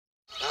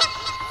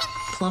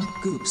Plump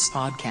Goops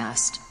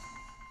Podcast.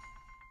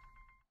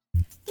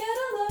 Get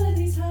a load of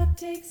these hot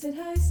takes at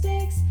high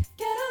stakes.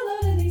 Get a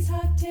load of these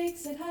hot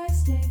takes at high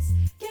stakes.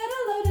 Get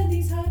a load of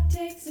these hot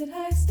takes at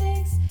high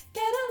stakes.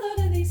 Get a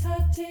load of these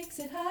hot takes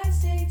at high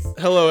stakes.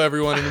 Hello,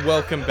 everyone, and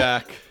welcome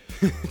back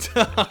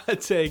to Hot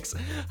Takes,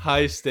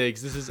 High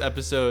Stakes. This is I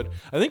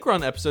think we're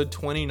on episode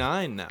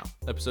 29 now.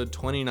 Episode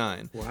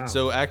 29. Wow.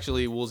 So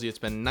actually, Woolsey, it's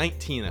been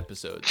 19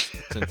 episodes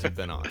since you've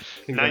been on.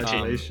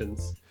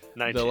 Congratulations.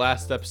 19. The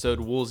last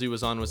episode Woolsey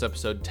was on was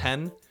episode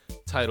 10,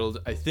 titled,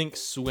 I think,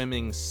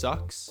 Swimming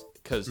Sucks,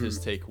 because his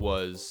take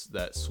was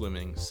that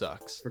swimming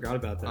sucks. Forgot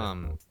about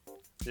that.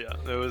 Yeah,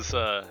 it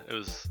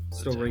was.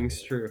 Still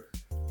rings true.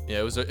 Yeah,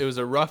 it was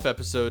a rough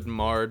episode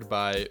marred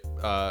by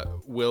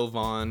Will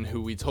Vaughn,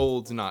 who we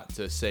told not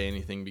to say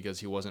anything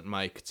because he wasn't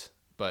mic'd,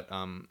 but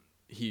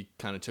he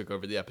kind of took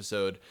over the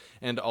episode,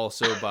 and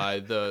also by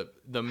the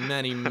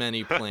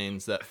many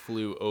planes that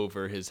flew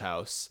over his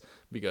house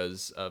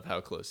because of how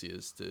close he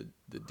is to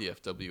the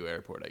DFW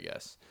airport, I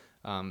guess.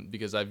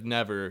 Because I've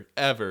never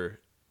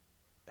ever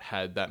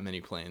had that many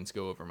planes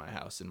go over my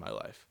house in my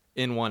life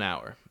in 1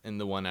 hour, in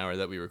the 1 hour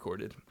that we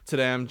recorded.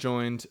 Today I'm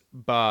joined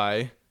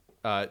by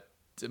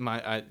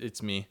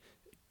it's me,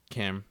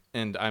 Cam,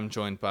 and I'm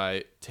joined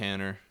by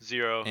Tanner.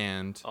 Zero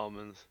and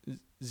almonds.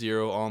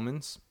 Zero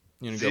almonds.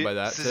 You gonna go by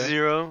that today?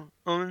 Zero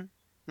almond.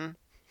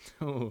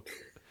 Oh,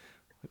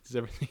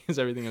 is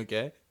everything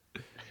okay?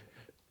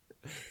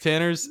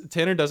 Tanner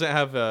doesn't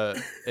have a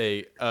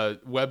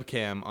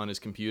webcam on his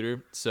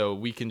computer, so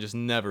we can just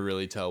never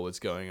really tell what's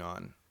going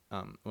on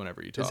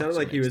whenever you talk. It sounded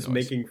like he was noise.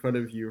 making fun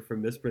of you for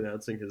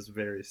mispronouncing his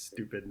very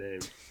stupid name.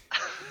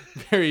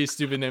 Very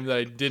stupid name that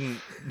I didn't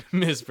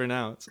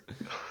mispronounce.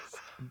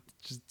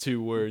 Just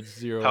 2 words.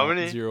 Zero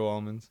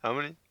almonds. How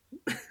many?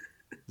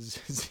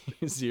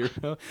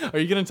 Zero. Are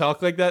you gonna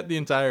talk like that the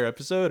entire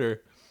episode,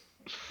 or?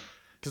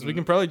 Because we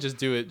can probably just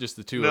do it, just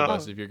the two of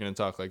us, if you're gonna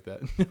talk like that.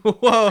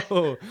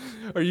 Whoa!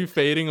 Are you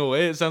fading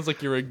away? It sounds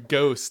like you're a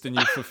ghost and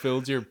you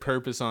fulfilled your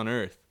purpose on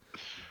Earth.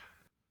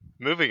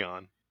 Moving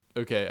on.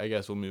 Okay, I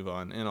guess we'll move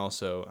on. And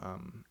also,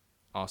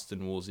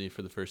 Austin Woolsey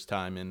for the first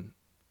time in...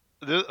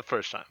 The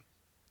first time.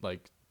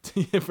 Like,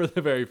 for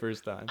the very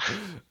first time.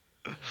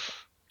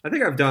 I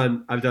think I've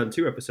done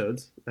 2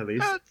 episodes, at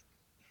least.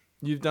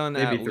 You've done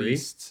Maybe at 3.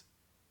 least...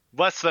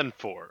 Less than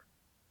 4.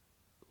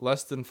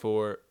 Less than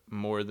 4,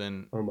 more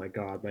than... Oh my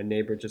god, my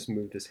neighbor just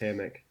moved his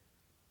hammock.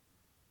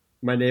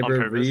 My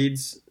neighbor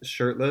reads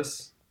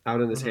shirtless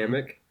out in his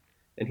hammock,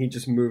 and he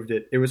just moved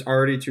it. It was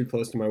already too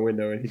close to my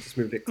window, and he just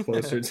moved it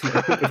closer to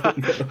my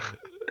window.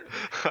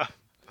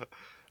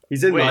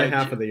 He's in my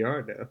half of the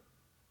yard now.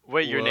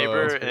 Wait, your Whoa,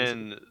 neighbor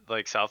in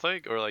like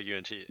Southlake or like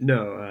UNT?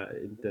 No,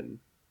 it didn't.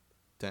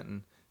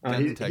 Denton.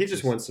 He Texas.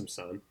 just wants some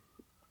sun.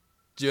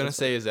 Do you want to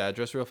say his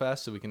address real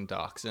fast so we can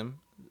dox him?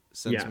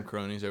 Send Yeah. some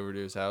cronies over to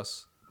his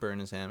house, burn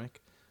his hammock?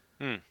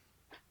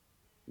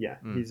 Yeah,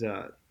 he's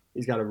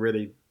got a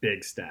really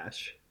big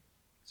stash,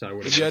 so I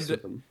would If you have had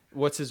messed to- with him.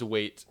 What's his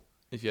weight,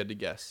 if you had to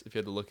guess? If you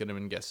had to look at him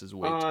and guess his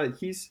weight.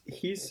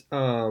 He's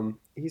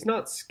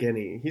not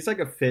skinny. He's like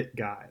a fit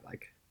guy.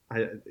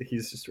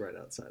 He's just right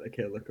outside. I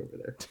can't look over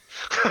there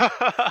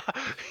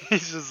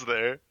He's just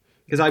there.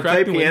 because I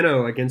play Crack the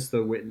piano against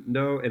the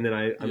window, and then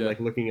I'm Yeah. like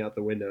looking out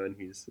the window, and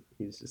he's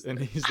just And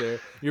there. he's there.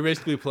 You're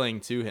basically playing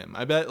to him.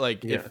 I bet,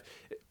 like, Yeah.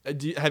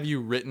 have you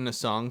written a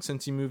song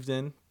since you moved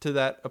in to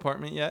that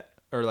apartment yet?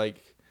 Or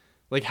like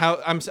how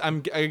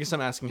I guess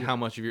I'm asking how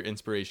much of your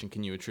inspiration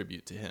can you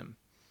attribute to him?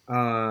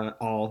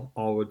 All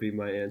would be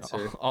my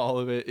answer. All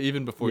of it,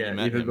 even before you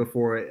met even him.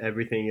 before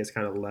everything is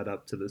kind of led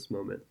up to this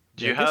moment.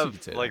 Do you I guess you have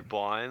could say like that.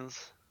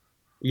 blinds?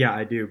 Yeah,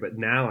 I do, but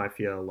now I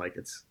feel like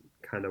it's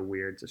kind of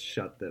weird to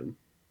shut them.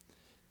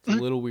 It's a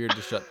little weird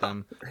to shut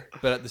them,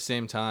 but at the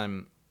same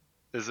time,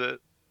 Is it?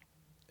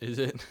 is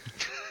it?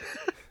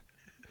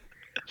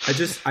 I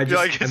just I feel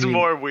like it's I mean,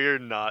 more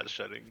weird not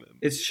shutting them.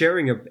 It's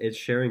sharing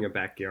a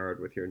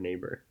backyard with your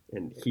neighbor,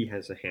 and he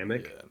has a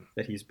hammock Yeah.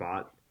 that he's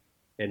bought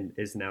and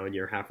is now in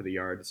your half of the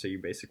yard, so you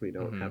basically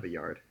don't have a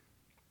yard.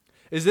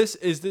 Do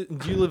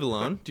you live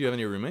alone? Do you have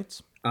any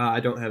roommates? I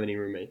don't have any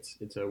roommates.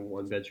 It's a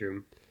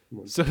 1-bedroom.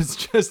 So it's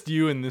just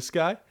you and this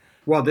guy?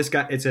 Well, this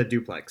guy, it's a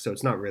duplex, so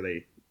it's not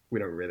really. We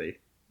don't really.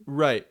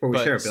 Right. Well, we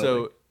share a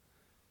building.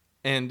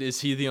 And is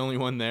he the only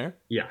one there?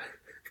 Yeah,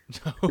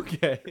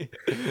 Okay.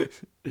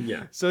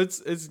 yeah, So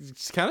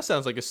it's kind of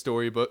sounds like a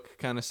storybook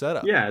kind of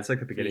setup. yeah. It's like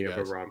the beginning you of a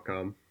guys.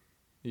 rom-com.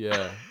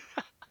 Yeah.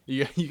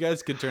 You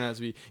guys could turn out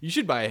to be. You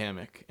should buy a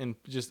hammock and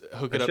just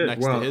hook it I up should.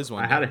 next Well, to his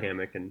one. I had day. a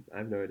hammock, and I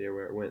have no idea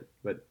where it went.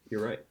 But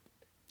you're right.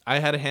 I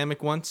had a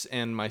hammock once,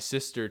 and my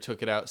sister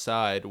took it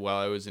outside while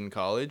I was in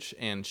college,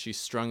 and she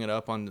strung it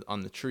up on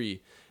the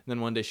tree. And then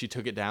one day she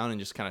took it down and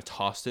just kind of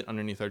tossed it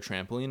underneath our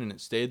trampoline, and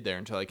it stayed there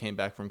until I came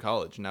back from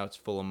college. Now it's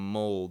full of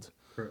mold.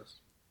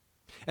 Gross.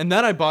 And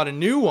then I bought a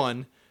new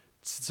one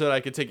so that I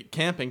could take it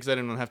camping because I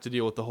didn't have to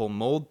deal with the whole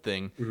mold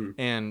thing. Mm-hmm.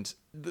 And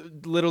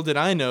little did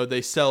I know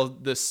they sell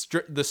the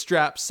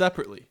straps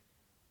separately.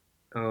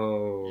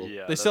 Oh,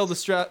 Yeah. They sell the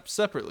straps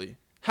separately.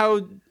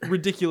 How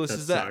ridiculous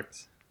is that?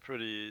 sucks.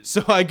 Pretty.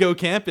 So I go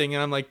camping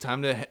and I'm like,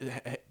 time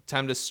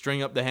to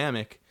string up the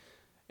hammock,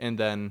 and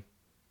then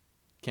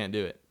can't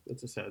do it.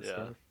 It's a sad Yeah,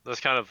 story. that's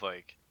kind of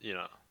like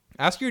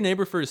Ask your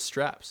neighbor for his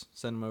straps.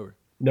 Send him over.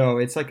 No,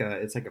 it's like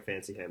a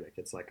fancy hammock.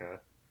 It's like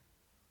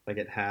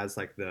it has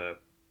like the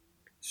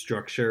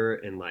structure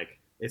and like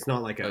it's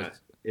not like a.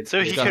 It's,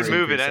 So he it's can already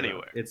move it pre-set up.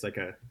 anywhere. It's like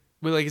a.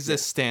 Wait, like is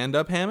this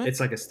stand-up hammock? It's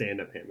like a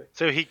stand-up hammock.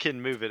 So he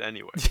can move it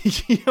anywhere.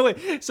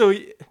 Wait, so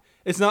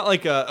it's not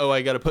like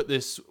I got to put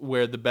this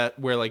where the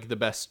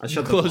best. I You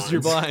shut the closed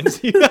your blinds.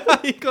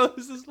 blinds. He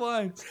closed his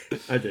blinds.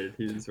 I did.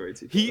 He was way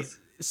too He close.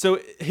 so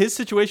his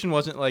situation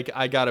wasn't like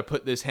I got to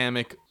put this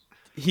hammock.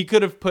 He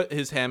could have put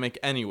his hammock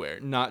anywhere,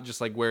 not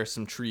just like where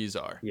some trees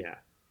are. Yeah.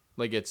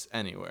 Like it's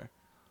anywhere.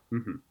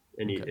 Mm-hmm.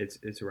 And Okay.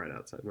 it's right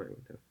outside my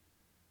window.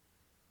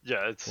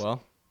 Yeah,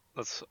 Well,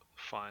 that's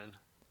fine.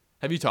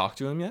 have you talked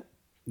to him yet?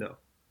 No,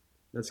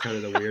 that's kind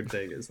of the weird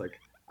thing. Is like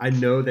I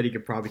know that he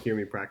could probably hear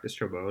me practice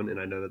trombone, and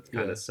I know that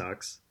kind Yeah. of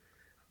sucks.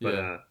 But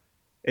Yeah.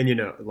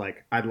 and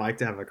like I'd like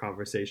to have a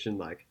conversation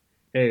like,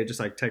 hey, just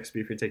like text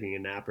me if you're taking a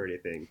nap or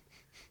anything.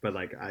 But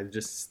like I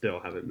just still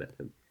haven't met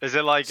him. Is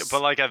it like?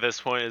 But like at this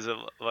point, is it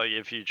like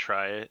if you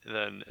try it,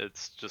 then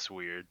it's just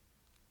weird?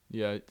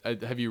 Yeah.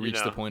 Have you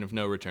reached the know. point of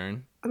no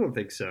return? I don't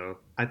think so.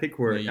 I think No,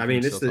 we're. you I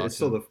mean, can it's still talk it's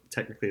to still him.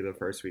 technically the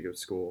first week of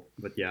school,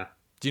 but yeah.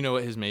 Do you know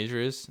what his major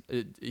is?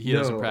 He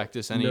doesn't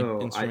practice any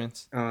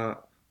instruments. I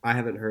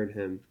haven't heard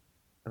him,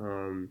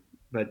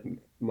 but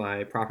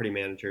my property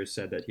manager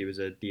said that he was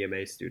a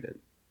DMA student.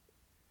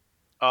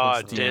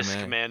 What's Disc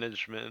DMA?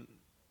 management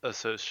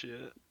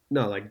associate.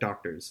 No, like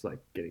doctors, like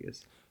getting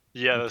his.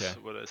 Yeah, that's Okay.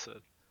 what I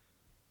said.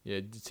 Yeah,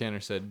 Tanner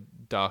said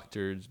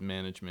doctor's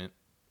management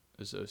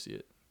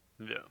associate.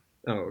 Yeah.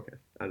 Oh, okay.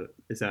 I don't.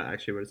 Is that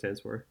actually what it stands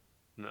for?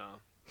 No.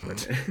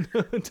 Okay.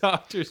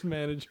 Doctor's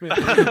management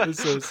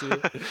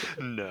associate.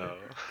 No.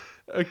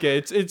 Okay,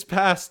 it's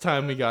past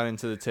time we got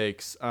into the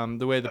takes.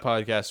 The way the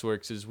podcast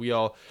works is we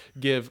all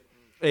give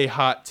a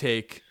hot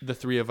take. The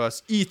three of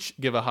us each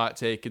give a hot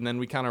take, and then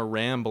we kind of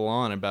ramble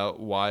on about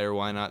why or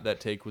why not that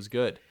take was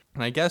good.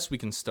 And I guess we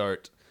can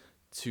start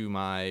to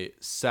my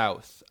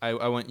south. I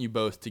want you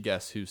both to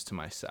guess who's to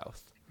my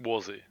south.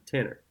 Woolsey.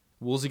 Tanner.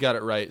 Woolsey got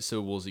it right,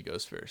 so Woolsey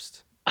goes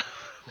first.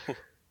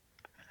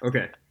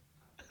 Okay.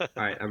 All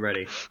right, I'm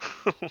ready.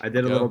 I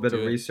did a Go, little bit do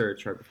of it.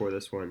 research right before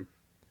this one.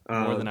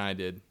 More than I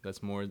did.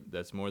 That's more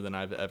than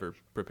I've ever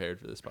prepared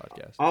for this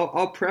podcast.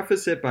 I'll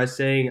preface it by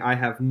saying I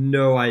have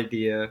no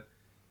idea.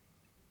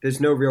 There's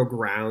no real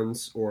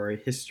grounds or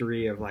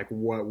history of like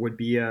what would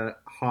be a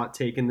hot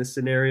take in this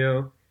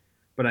scenario,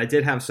 but I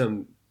did have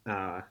some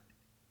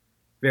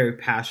very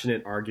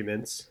passionate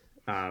arguments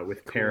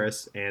with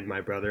Paris and my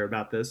brother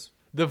about this.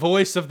 The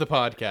voice of the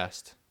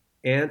podcast.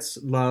 Ants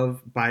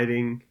love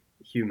biting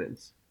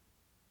humans.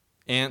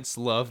 Ants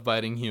love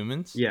biting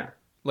humans? Yeah.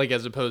 Like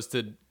as opposed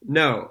to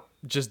No,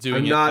 just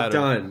doing I'm it not out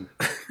done.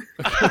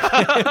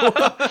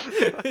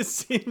 It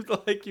seemed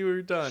like you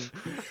were done.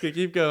 Okay,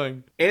 keep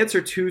going. Ants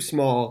are too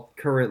small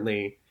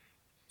currently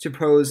to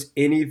pose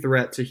any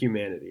threat to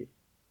humanity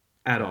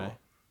at Okay. all.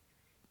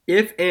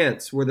 If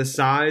ants were the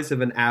size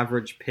of an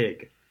average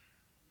pig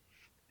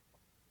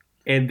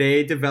and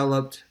they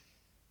developed,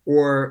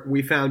 or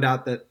we found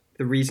out that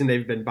the reason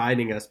they've been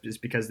biting us is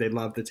because they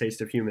love the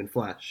taste of human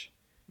flesh,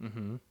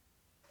 Mm-hmm.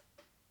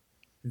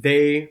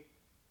 they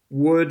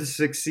would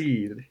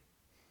succeed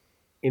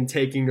in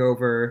taking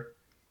over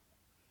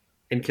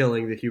and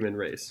killing the human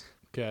race.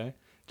 Okay.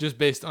 Just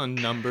based on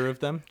number of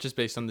them? Just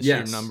based on the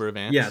Yes. sheer number of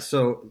ants? Yeah,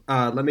 so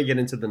let me get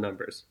into the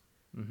numbers.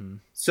 Mm-hmm.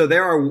 So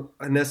there are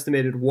an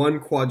estimated 1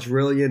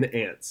 quadrillion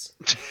ants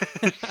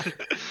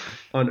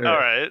on Earth. All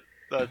right.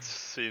 That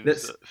seems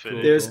This-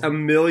 fitting. There's a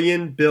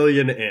million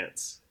billion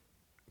ants.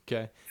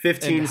 Okay.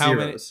 15 And how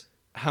many- zeros.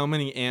 How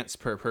many ants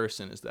per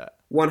person is that?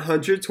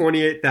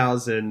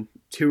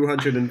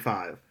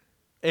 128,205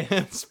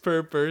 Ants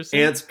per person?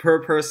 ants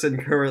per person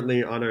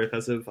currently on Earth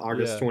as of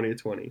August Yeah.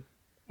 2020.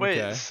 Wait,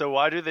 Okay. so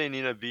why do they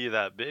need to be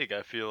that big?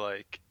 I feel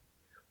like.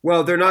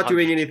 Well, they're not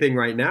doing 100. anything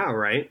right now,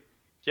 right?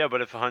 Yeah, but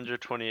if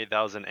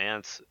 128,000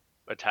 ants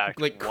attack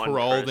Like one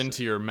crawled person,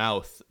 into your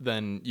mouth,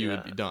 then you would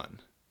Yeah. be done.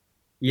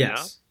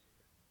 Yes.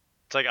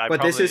 it's like I But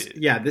probably. this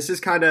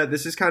is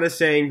kind of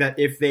saying that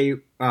if they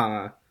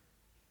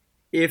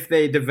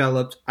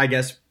developed, I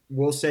guess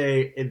we'll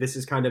say this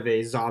is kind of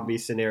a zombie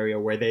scenario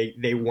where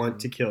they want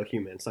to kill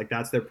humans. Like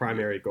that's their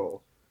primary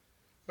goal.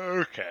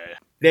 Okay.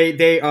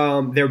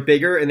 They're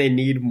bigger and they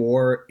need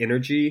more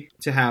energy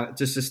to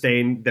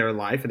sustain their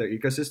life and their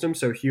ecosystem.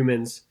 So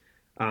humans,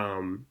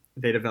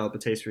 they develop a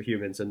taste for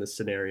humans in this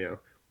scenario.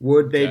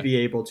 Would they Okay. be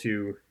able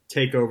to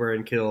take over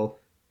and kill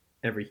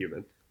every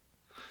human?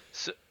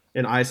 So,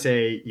 And I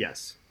say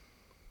yes.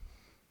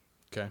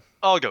 Okay.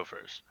 I'll go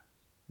first.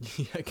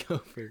 Yeah, go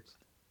first.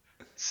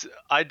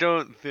 I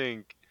don't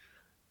think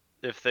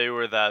if they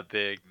were that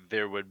big,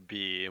 there would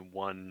be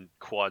 1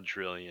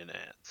 quadrillion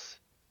ants.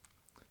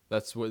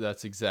 That's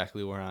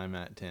exactly where I'm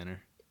at,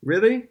 Tanner.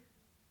 Really?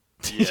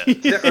 Yeah.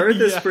 The Earth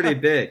is Yeah. pretty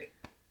big.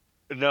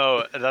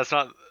 No, that's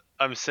not.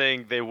 I'm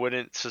saying they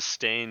wouldn't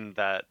sustain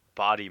that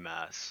body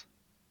mass.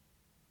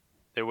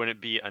 There wouldn't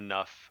be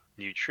enough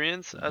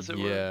nutrients, as it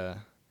were.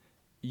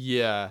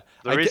 Yeah.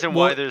 The reason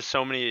why there's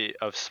so many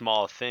of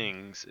small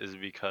things is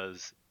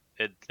because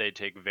they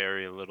take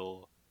very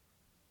little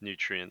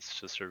nutrients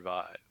to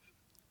survive.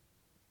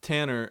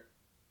 Tanner,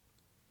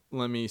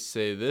 let me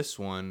say this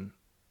one,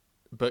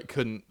 but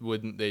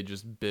wouldn't they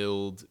just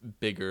build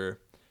bigger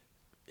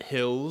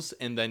hills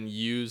and then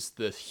use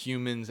the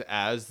humans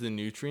as the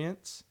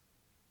nutrients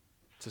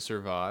to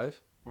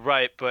survive?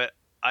 Right, but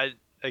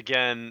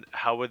again,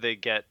 how would they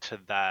get to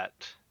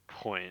that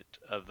point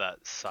of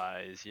that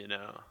size, you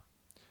know?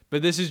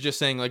 But this is just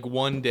saying like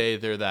one day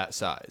they're that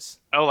size.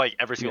 Oh, like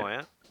every single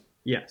ant?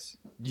 Yes.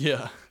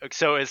 Yeah.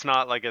 So it's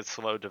not like a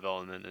slow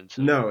development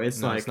into No, it's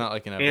No, like it's not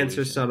like an ants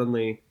are evolution.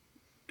 suddenly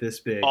this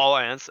big. all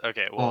ants?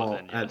 Okay, well All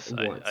then at yes.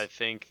 once. I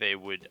think they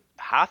would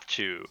have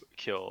to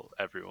kill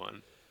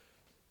everyone.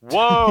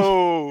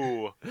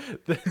 Whoa!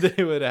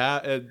 They would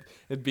have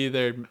it'd be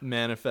their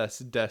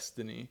manifest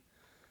destiny.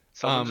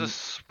 Someone just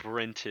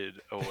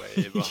sprinted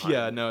away behind.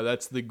 Yeah, no,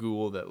 that's the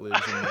ghoul that lives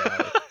in the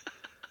attic.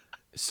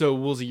 So,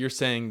 Woolsey, you're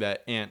saying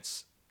that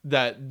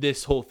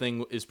this whole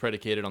thing is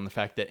predicated on the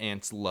fact that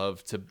ants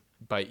love to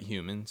bite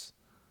humans?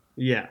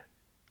 Yeah.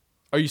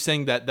 Are you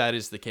saying that that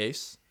is the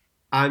case?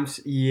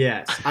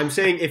 Yes. I'm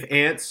saying if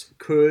ants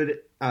could,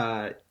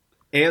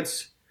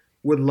 ants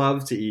would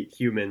love to eat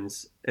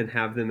humans and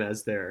have them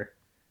as their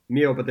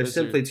meal, but they're Those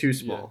simply are- too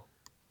small.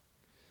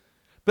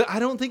 But I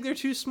don't think they're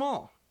too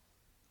small.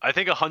 I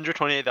think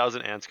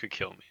 128,000 ants could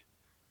kill me.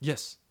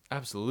 Yes,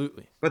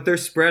 absolutely. But they're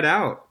spread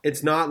out.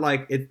 It's not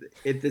like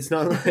it's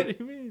not What like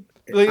do you mean?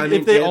 Like, I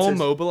mean, if they ants all are-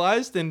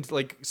 mobilized and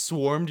like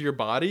swarmed your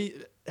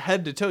body,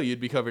 head to toe, you'd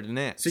be covered in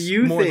ants. So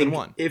you more think than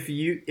one? if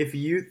you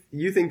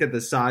think that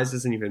the size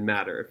doesn't even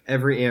matter if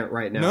every ant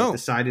right now No.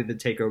 decided to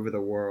take over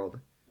the world,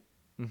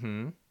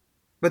 Mm-hmm.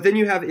 but then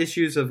you have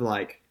issues of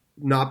like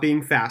not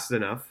being fast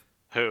enough,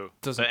 Who?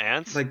 Doesn't- The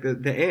ants? like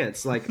the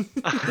ants. Like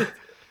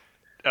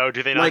Oh,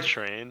 do they not like,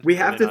 train? we Do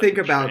have they to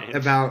think not train?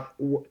 about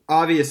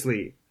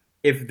obviously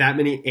if that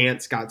many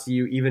ants got to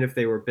you, even if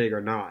they were big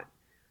or not,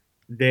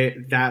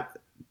 the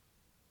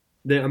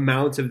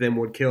amount of them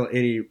would kill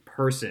any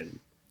person.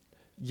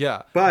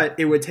 Yeah. But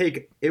it would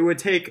take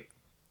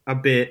a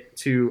bit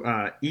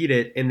to eat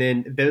it, and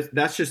then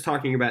that's just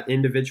talking about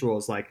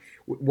individuals. Like,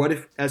 what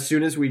if as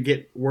soon as we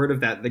get word of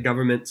that, the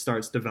government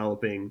starts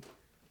developing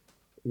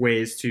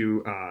ways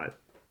to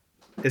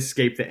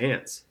escape the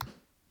ants?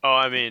 Oh,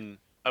 I mean,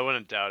 I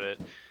wouldn't doubt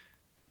it,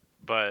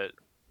 but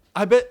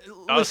I bet. I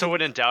also listen,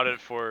 wouldn't doubt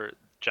it for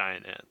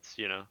giant ants.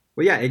 You know?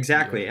 Well, yeah,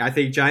 exactly. I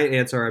think giant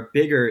ants are a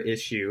bigger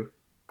issue.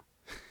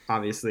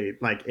 Obviously,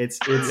 like it's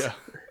Yeah.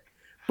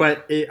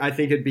 but I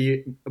think it'd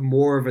be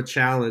more of a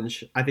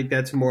challenge. I think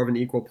that's more of an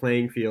equal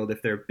playing field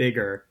if they're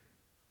bigger.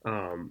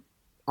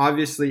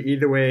 Obviously,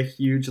 either way, a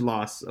huge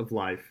loss of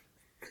life.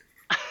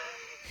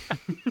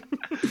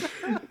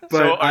 But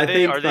So are I they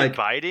think are they like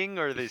biting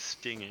or are they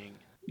stinging?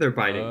 they're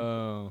biting.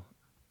 Oh.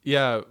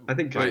 Yeah. I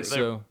think Wait, biting.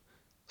 so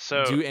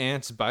So do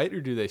ants bite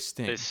or do they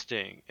sting? they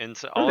sting, and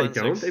so No, all they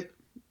insects don't.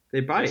 They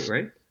bite, They-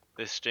 right?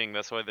 they sting.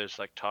 That's why there's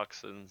like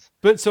toxins.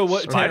 But so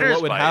what, Tanner? Spiders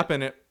What would bite.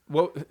 happen?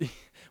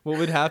 What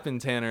would happen,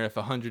 Tanner, if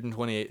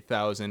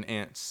 128,000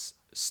 ants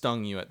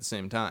stung you at the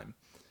same time?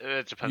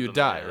 It depends. You'd on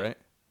die, the ant. right?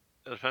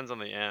 It depends on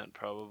the ant,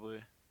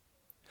 probably.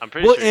 I'm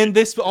pretty Well, sure. and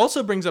this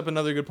also brings up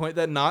another good point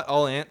that not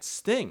all ants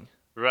sting.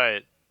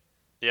 Right.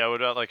 Yeah.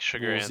 What about like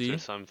sugar ants Woolsey? or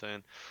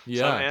something?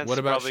 Yeah. Some ants What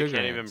about probably sugar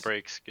can't ants? even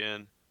break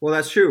skin. Well,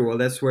 that's true. Well,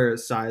 that's where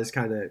size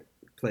kind of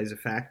plays a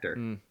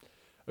factor.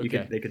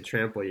 Okay. They could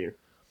trample you.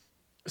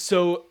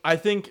 So I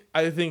think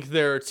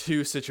there are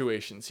two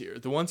situations here.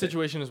 The one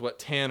situation is what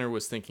Tanner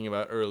was thinking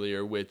about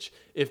earlier, which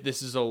if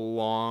this is a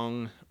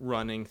long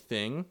running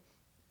thing,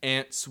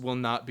 ants will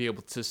not be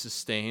able to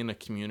sustain a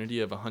community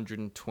of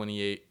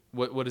 128.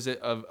 What is it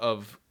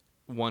of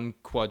 1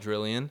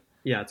 quadrillion?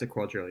 Yeah, it's a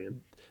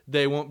quadrillion.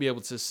 They won't be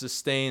able to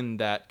sustain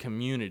that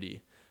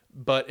community.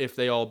 But if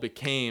they all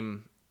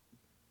became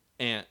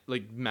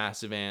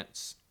massive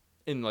ants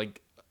in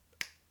like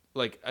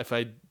if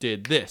I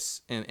did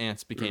this and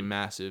ants became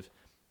massive,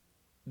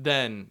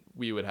 then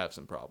we would have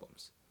some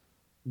problems.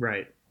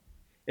 Right.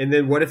 And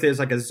then what if there's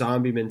like a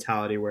zombie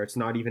mentality where it's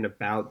not even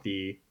about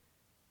the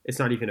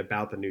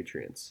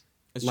nutrients?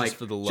 It's Like, just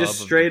for the love just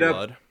of straight the up-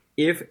 blood.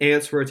 If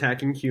ants were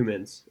attacking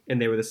humans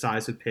and they were the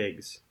size of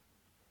pigs,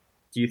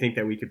 do you think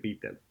that we could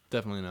beat them?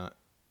 Definitely not.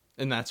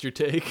 And that's your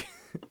take?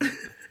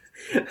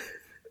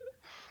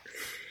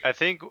 I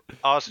think,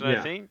 Austin. Yeah.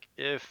 I think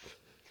if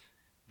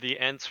the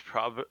ants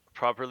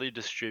properly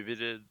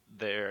distributed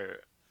their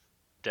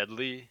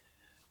deadly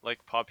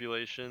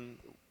population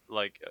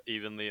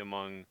evenly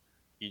among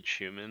each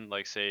human,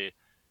 like say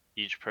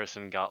each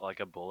person got like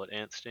a bullet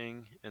ant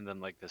sting and then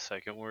like the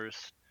second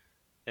worst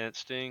ant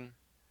sting,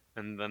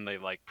 and then they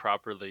like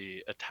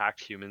properly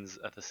attacked humans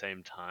at the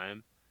same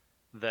time,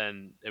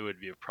 then it would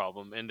be a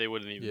problem and they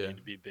wouldn't even Yeah. need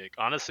to be big.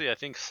 Honestly, I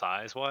think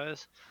size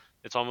wise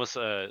it's almost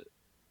a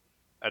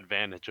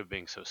advantage of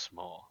being so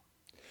small.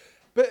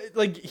 But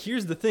like,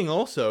 here's the thing.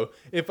 Also,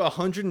 if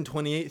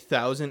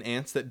 128,000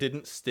 ants that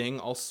didn't sting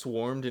all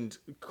swarmed and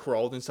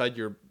crawled inside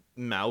your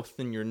mouth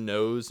and your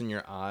nose and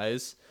your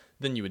eyes,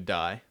 then you would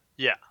die.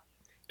 Yeah.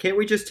 Can't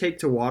we just take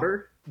to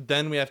water?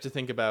 Then we have to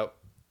think about,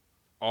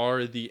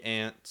 are the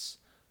ants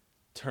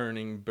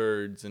turning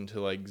birds into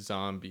like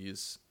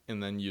zombies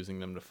and then using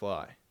them to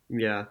fly?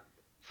 Yeah.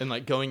 And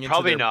like going into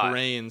Probably their not.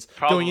 brains,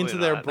 Probably going into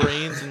their not.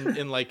 brains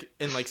and like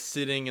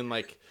sitting in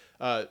like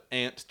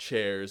ant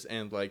chairs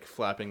and like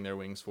flapping their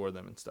wings for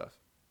them and stuff.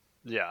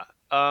 Yeah.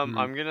 Hmm.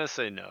 I'm gonna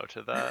say no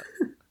to that.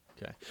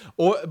 Okay.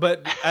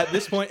 But at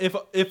this point,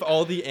 if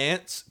all the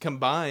ants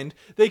combined,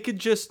 they could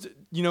just,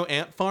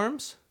 ant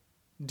farms.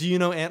 Do you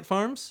know ant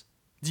farms?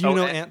 Do you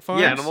know ant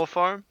farms? yes. Animal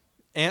Farm?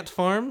 Ant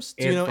farms?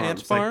 Do you know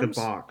ant farms?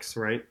 Like the box,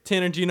 right?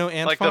 Tanner, do you know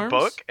ant Like farms? the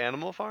book,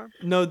 Animal Farm?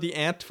 No, the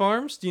ant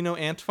farms. Do you know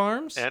ant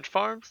farms? Ant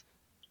farms?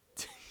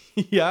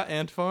 Yeah,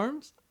 ant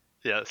farms.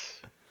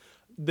 Yes.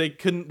 They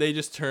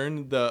just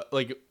turned the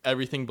like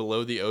everything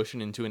below the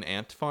ocean into an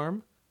ant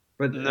farm.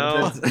 But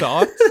No.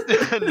 Thoughts?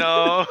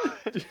 No.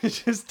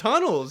 Just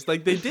tunnels.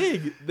 Like they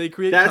dig. They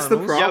create That's the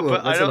tunnels. problem. Yeah,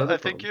 but That's I don't. another I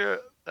think problem.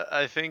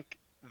 I think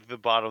the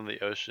bottom of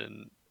the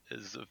ocean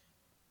is a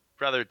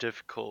rather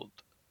difficult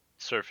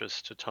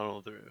surface to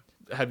tunnel through.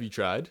 Have you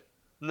tried?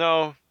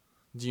 No,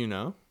 Do you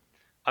know?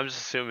 I'm just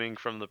assuming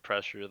from the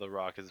pressure, the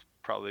rock is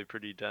probably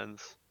pretty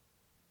dense.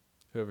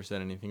 Whoever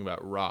said anything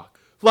about rock?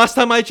 Last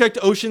time I checked,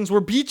 oceans were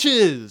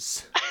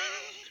beaches.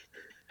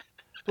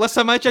 Last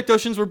time I checked,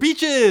 oceans were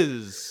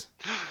beaches.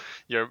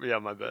 Yeah,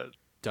 my bad.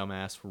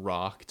 Dumbass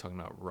rock. Talking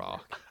about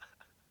rock.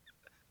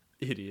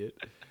 Idiot.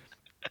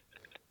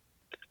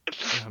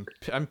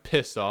 I'm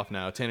pissed off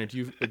now. Tanner, do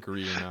you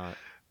agree or not?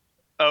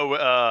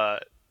 Oh,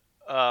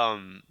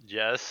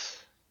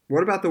 yes.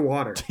 What about the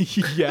water?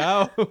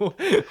 Yeah.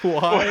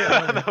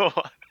 Why? No.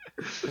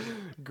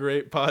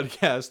 Great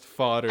podcast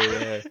fodder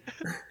there.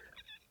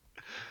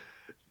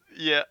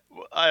 Yeah,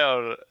 I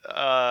don't.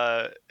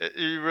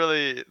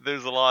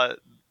 There's a lot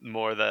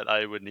more that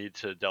I would need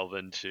to delve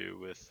into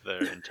with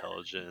their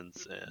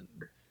intelligence and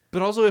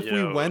But also, if you we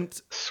know,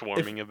 went,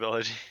 swarming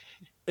ability.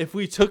 if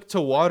we took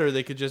to water,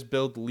 they could just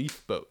build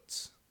leaf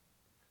boats.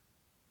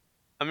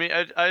 I mean,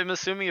 I'm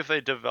assuming if they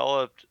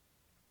developed,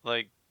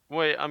 like,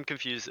 wait, I'm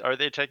confused. Are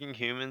they attacking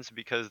humans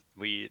because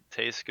we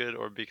taste good,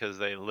 or because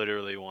they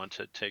literally want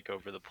to take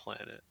over the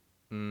planet?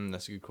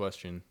 That's a good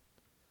question.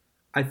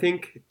 I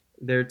think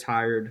they're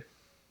tired.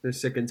 They're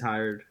sick and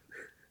tired.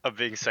 Of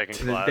being second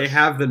class. They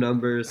have the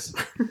numbers.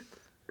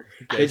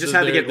 Okay, They just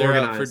had to get they're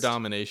out for organized.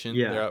 domination.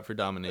 Yeah. They're out for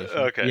domination.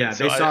 Okay. Yeah,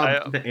 so they saw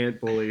I, the ant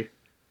bully.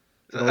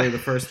 Only the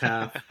first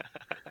half.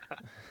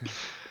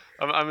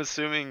 I'm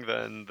assuming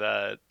then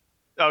that.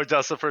 Oh,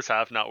 that's the first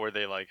half, not where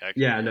they like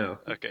actually. Yeah, no.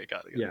 Okay,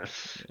 got it.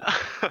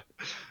 Yeah.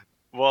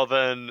 Well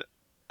then,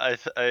 I'm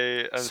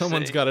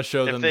Someone's saying got to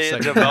show if them the they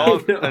second.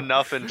 develop I know.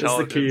 enough That's the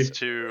intelligence key.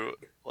 to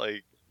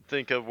like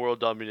think of world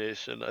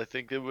domination, I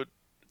think they would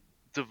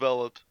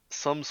develop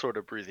some sort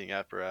of breathing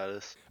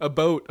apparatus. A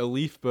boat, a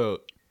leaf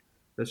boat.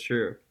 That's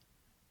true.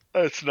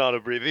 It's not a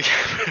breathing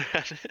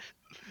apparatus.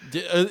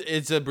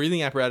 It's a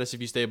breathing apparatus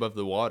if you stay above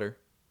the water.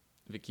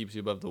 If it keeps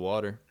you above the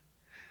water.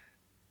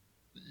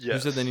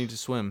 Yes. Who said they need to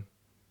swim?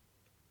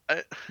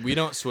 We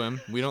don't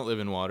swim. We don't live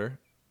in water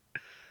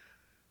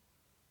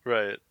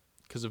Right.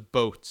 because of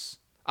boats.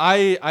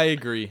 I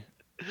agree.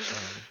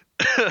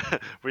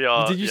 We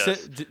all. Did you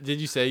yes. say?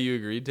 Did you say you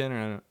agreed, Tanner?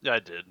 I don't. Yeah, I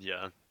did.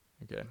 Yeah.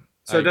 Okay.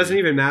 So I it doesn't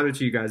agree. even matter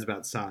to you guys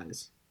about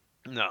size.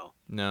 No.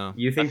 No.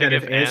 You think I that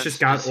think if if ants ants just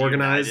got just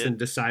organized united- and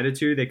decided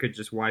to, they could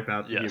just wipe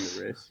out the Yes.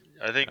 human race?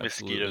 I think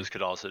Absolutely. mosquitoes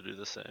could also do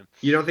the same.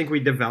 You don't think we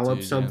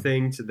developed Dude, yeah.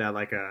 something to that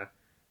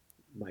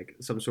like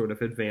some sort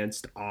of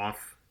advanced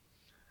off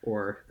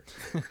or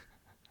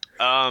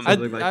Um, I,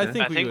 Something like I that.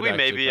 think I think would we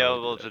may actually be probably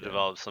able do to that, yeah.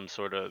 develop some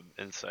sort of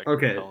insect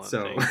Okay, repellent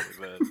so- thing,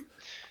 but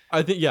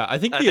I think I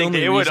think I the think only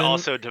they would reason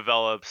also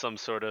develop some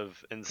sort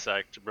of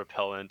insect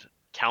repellent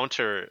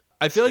counter.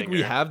 I feel like we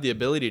stinger. have the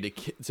ability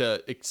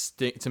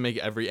to make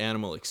every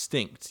animal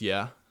extinct.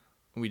 Yeah,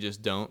 we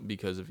just don't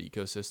because of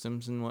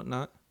ecosystems and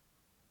whatnot.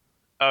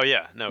 Oh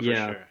yeah, no, for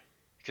Yeah. sure.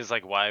 Because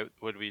like, why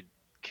would we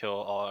kill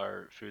all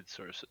our food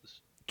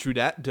sources? True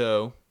that,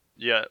 though.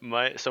 Yeah,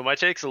 my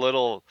take's a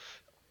little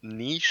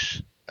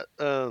niche,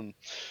 kind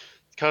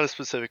of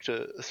specific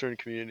to a certain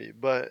community,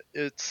 but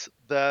it's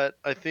that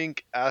I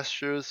think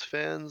Astros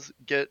fans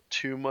get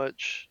too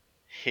much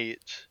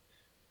hate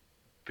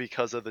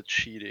because of the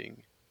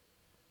cheating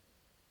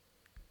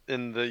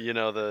in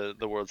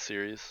the World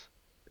Series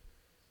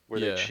where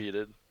Yeah. they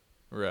cheated.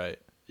 Right.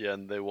 Yeah,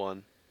 and they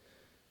won.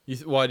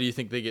 Why do you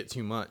think they get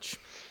too much?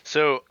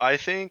 So I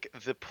think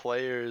the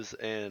players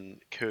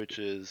and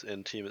coaches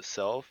and team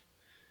itself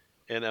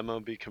and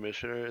MLB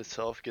commissioner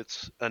itself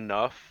gets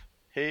enough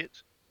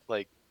hate.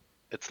 Like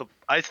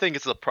I think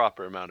it's the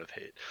proper amount of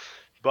hate.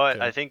 But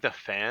Okay. I think the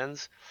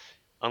fans,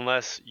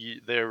 unless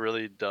they're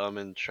really dumb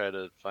and try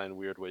to find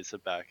weird ways to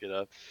back it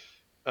up,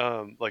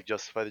 like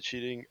justify the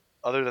cheating.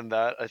 Other than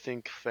that, I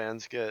think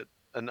fans get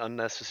an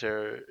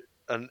unnecessary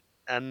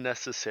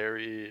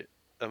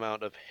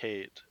amount of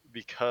hate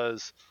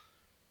because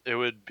it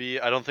would be.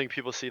 I don't think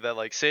people see that.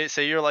 Like, say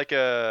you're like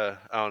a,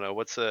 I don't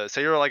know,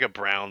 say you're like a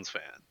Browns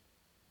fan.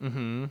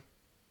 Mm-hmm.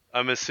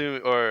 I'm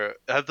assuming, or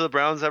have the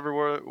Browns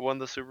ever won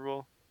the Super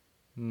Bowl?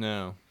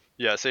 No.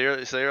 Yeah, say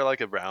you're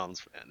like a Browns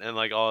fan, and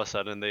like all of a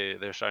sudden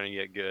they're starting to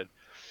get good,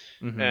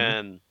 Mm-hmm.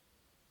 and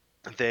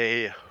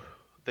they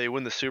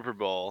win the Super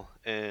Bowl,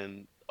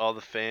 and all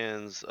the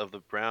fans of the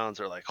Browns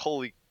are like,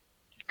 holy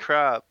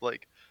crap,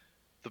 like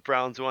the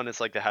Browns won. It's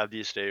like the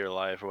happiest day of your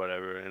life or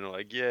whatever, and they're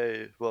like,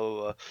 yay, blah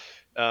blah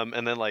blah.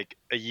 And then like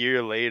a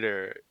year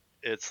later,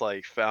 it's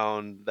like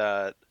found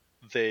that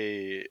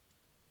they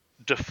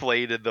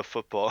deflated the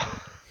football.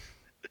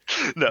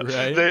 No,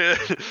 Right? they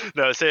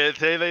no say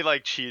they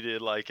like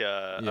cheated. Like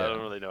I Yeah.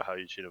 don't really know how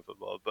you cheat in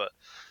football, but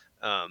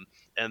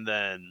and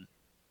then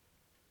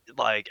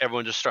like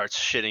everyone just starts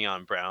shitting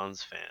on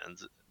Browns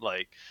fans.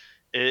 Like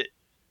it,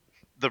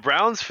 the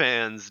Browns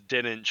fans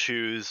didn't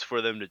choose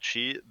for them to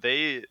cheat.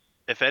 They,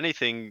 if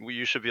anything,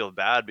 you should feel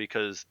bad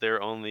because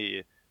their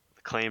only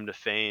claim to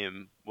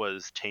fame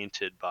was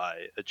tainted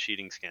by a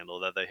cheating scandal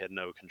that they had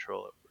no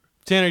control over.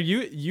 Tanner,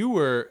 you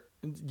were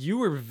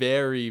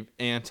very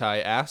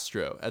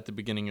anti-Astro at the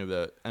beginning of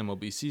the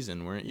MLB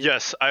season, weren't you?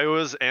 Yes, I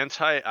was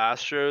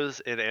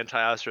anti-Astros and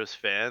anti-Astros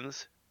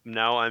fans.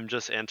 Now I'm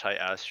just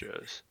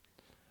anti-Astros.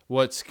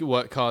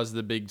 What caused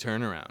the big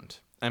turnaround?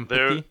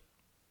 Empathy?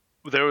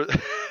 There was,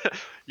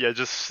 yeah,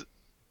 just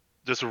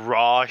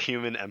raw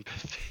human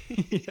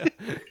empathy. Yeah.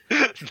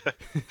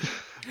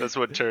 That's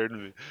what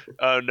turned me.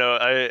 Oh no,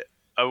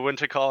 I went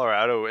to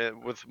Colorado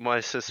with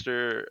my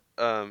sister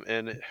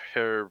and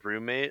her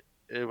roommate.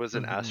 It was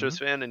an Astros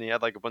fan, and he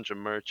had like a bunch of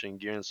merch and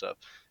gear and stuff.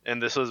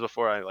 And this was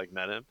before I like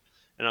met him,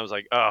 and I was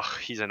like, oh,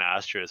 he's an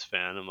Astros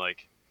fan. I'm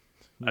like,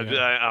 Yeah.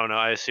 I don't know.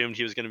 I assumed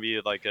he was gonna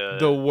be like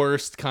The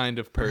worst kind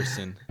of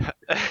person.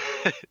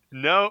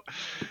 No,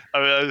 I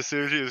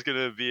assumed he was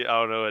gonna be, I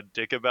don't know, a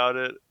dick about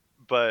it.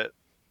 But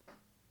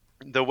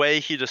the way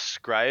he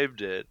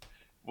described it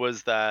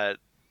was that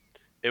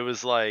it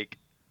was like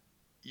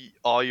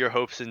all your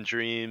hopes and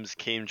dreams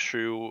came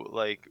true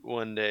like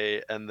one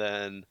day, and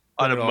then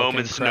on Then a it all came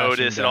moment's crashing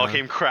notice it all down.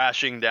 came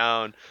crashing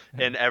down,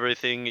 and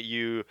everything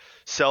you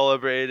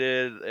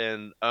celebrated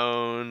and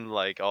owned,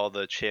 like all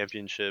the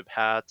championship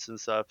hats and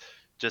stuff,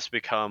 just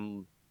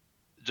become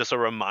just a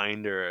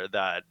reminder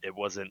that it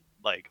wasn't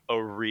like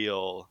a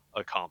real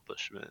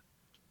accomplishment.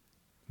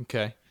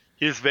 Okay.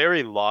 He's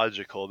very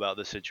logical about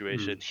the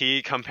situation.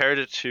 He compared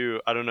it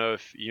to, I don't know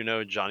if you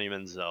know Johnny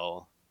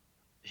Manziel.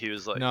 He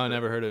was like, No, I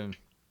never heard of him.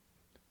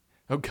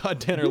 Oh God,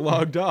 Tanner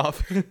logged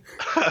off.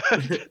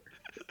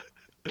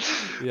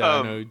 Yeah,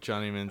 I know who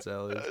Johnny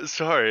Manziel is.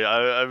 Sorry,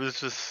 I was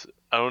just,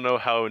 I don't know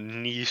how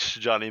niche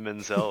Johnny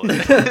Manziel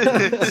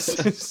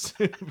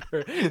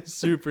is.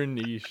 super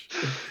niche.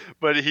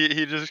 But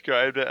he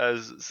described it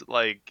as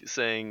like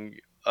saying,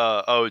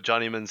 oh,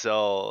 Johnny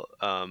Manziel,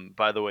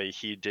 by the way,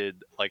 he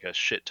did like a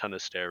shit ton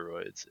of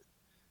steroids.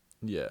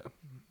 Yeah.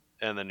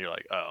 And then you're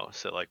like, oh,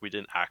 so like we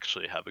didn't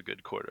actually have a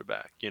good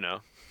quarterback, you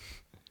know?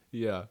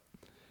 Yeah.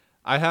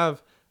 I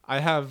have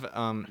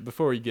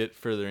before we get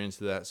further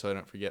into that, so I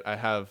don't forget, I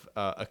have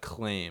a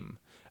claim.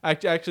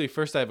 Actually,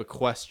 first I have a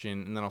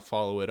question, and then I'll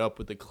follow it up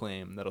with a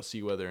claim that'll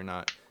see whether or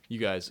not you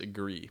guys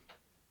agree.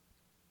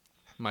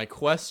 My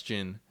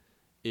question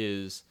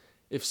is,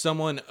 if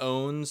someone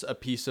owns a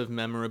piece of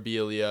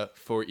memorabilia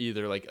for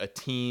either like a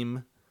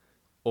team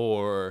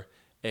or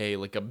a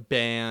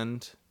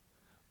band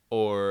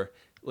or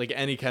like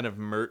any kind of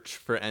merch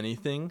for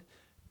anything,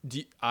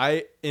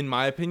 in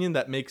my opinion,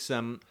 that makes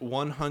them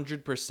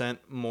 100%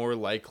 more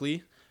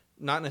likely,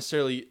 not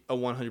necessarily a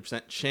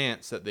 100%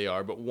 chance that they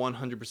are, but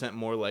 100%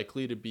 more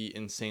likely to be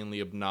insanely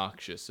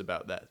obnoxious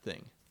about that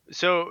thing.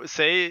 So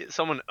say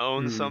someone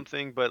owns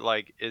something, but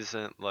like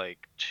isn't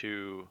like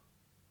too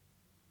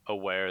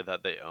aware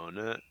that they own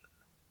it.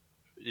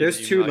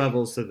 There's two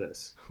levels to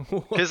this.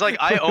 Because like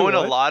I own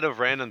a lot of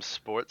random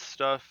sports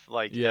stuff,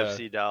 like Yeah.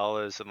 FC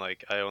Dallas, and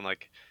like I own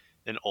like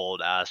an old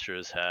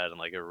Astros hat and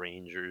like a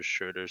Rangers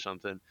shirt or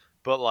something.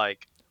 But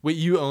like, wait,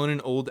 you own an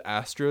old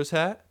Astros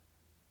hat?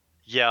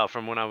 Yeah,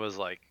 from when I was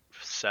like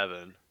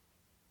 7.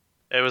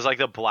 It was like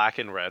the black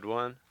and red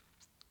one.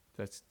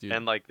 That's dude.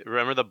 And like,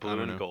 remember the I blue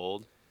don't and know.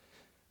 gold?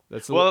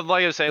 That's Well,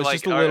 like I was saying, it's like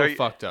just a little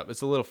fucked up.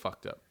 It's a little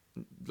fucked up.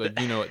 Like,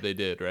 you know what they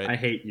did, right? I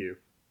hate you.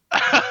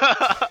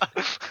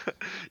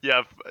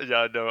 yeah,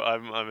 no,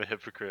 I'm a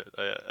hypocrite.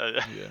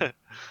 Yeah.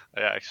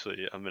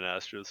 I'm an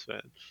Astros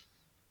fan.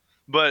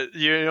 But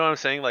you know what I'm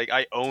saying? Like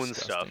I own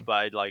Disgusting. stuff, but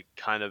I like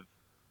kind of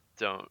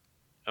don't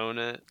own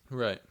it.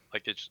 Right.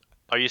 Like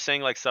are you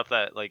saying like stuff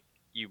that like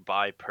you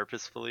buy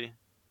purposefully?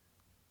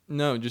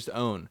 No, just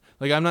own.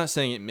 Like, I'm not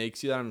saying it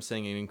makes you that. I'm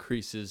saying it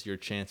increases your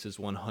chances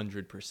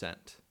 100%.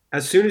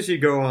 As soon as it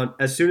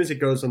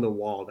goes on the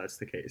wall, that's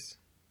the case.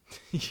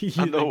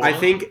 On the wall? I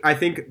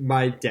think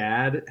my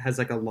dad has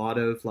like a lot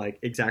of like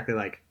exactly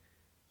like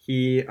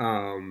he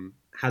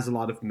has a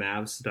lot of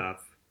Mavs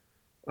stuff,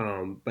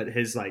 but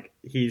his like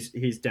he's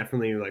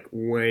definitely like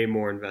way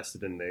more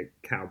invested in the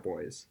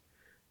Cowboys,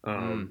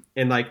 and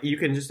like you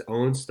can just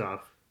own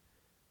stuff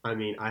I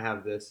mean, I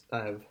have this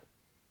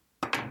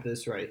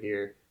right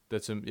here.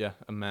 That's a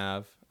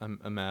Mav. A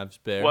Mavs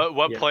bear.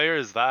 What Yeah. player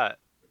is that?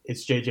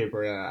 It's JJ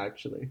Barea,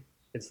 actually.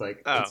 It's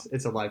like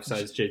it's a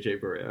life-size JJ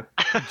Barea.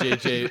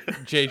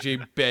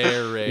 JJ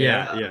Bear.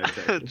 Yeah,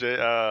 exactly.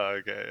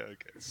 Okay.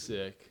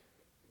 Sick.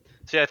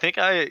 See, I think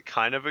I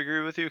kind of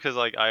agree with you because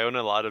like I own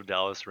a lot of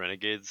Dallas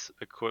Renegades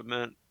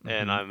equipment,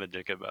 and Mhm. I'm a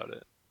dick about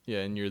it. Yeah,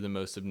 and you're the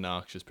most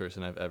obnoxious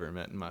person I've ever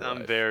met in my I'm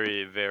life.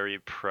 very, very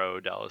pro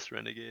Dallas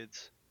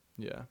Renegades.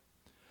 Yeah.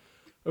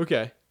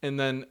 Okay, and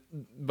then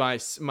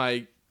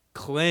my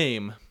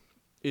claim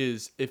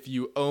is if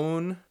you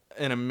own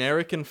an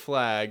American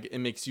flag, it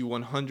makes you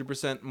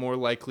 100% more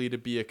likely to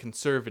be a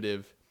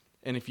conservative,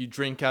 and if you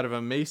drink out of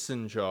a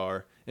mason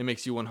jar, it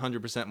makes you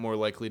 100% more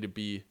likely to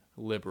be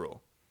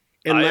liberal.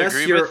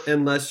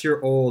 Unless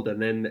you're old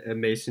and then a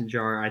mason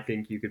jar, I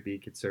think you could be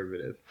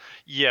conservative.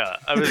 Yeah,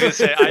 I was gonna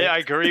say I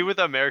agree with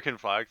the American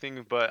flag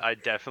thing, but I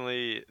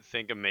definitely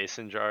think a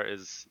mason jar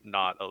is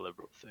not a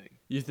liberal thing.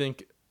 You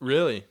think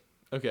really?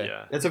 Okay.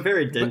 Yeah. That's a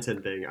very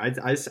Denton thing. I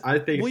think Well, it's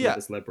yeah. not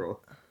as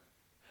liberal.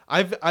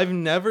 I've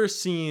never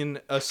seen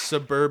a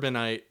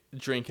suburbanite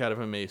drink out of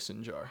a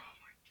mason jar.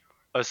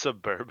 A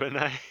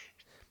suburbanite?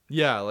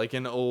 Yeah, like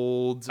an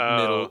old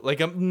Oh.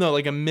 like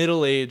a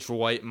middle-aged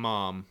white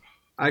mom.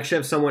 I actually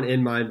have someone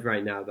in mind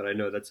right now that I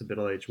know that's a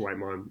middle-aged white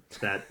mom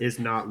that is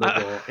not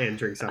liberal and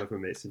drinks out of a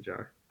mason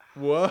jar.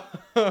 Whoa.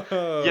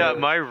 Yeah,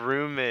 my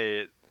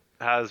roommate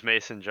has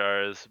mason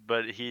jars,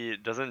 but he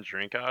doesn't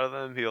drink out of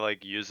them. He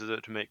like uses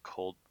it to make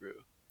cold brew.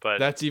 But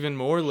That's even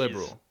more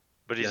liberal.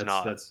 he's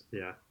not. That's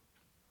yeah.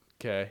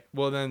 Okay.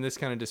 Well, then this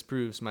kind of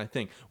disproves my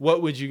thing.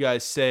 What would you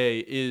guys say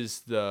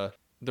is the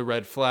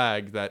red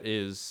flag that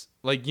is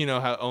like, you know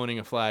how owning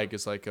a flag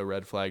is like a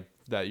red flag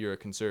that you're a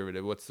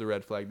conservative? What's the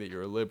red flag that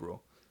you're a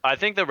liberal? I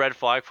think the red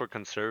flag for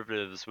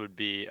conservatives would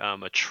be a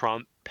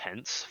Trump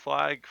Pence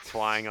flag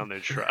flying on their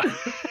truck.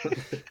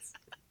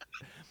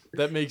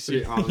 That makes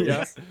you Pretty yeah.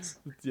 obvious.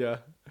 Yeah.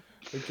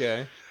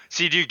 Okay.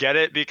 See, do you get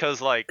it? Because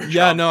like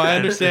Yeah, Trump no, I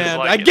Pence is, understand.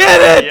 like, I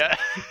get it! Yeah.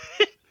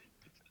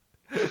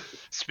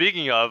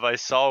 Speaking of, I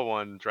saw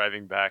one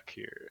driving back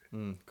here.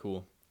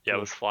 Cool. Yeah, it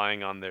Cool. was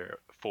flying on their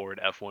Ford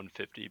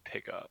F-150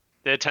 pickup.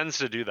 It tends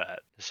to do that.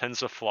 It tends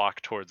to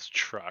flock towards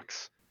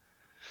trucks.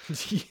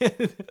 Yeah,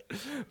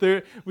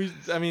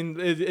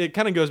 it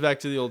kind of goes back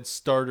to the old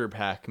starter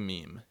pack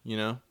meme, you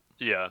know?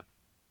 Yeah.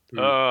 Hmm.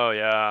 Oh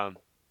yeah.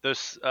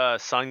 Those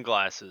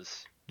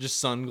sunglasses. Just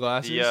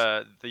sunglasses.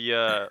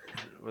 The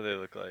what do they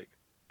look like?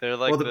 They're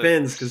like Well, it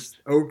depends because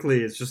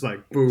Oakley is just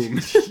like boom.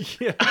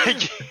 Yeah.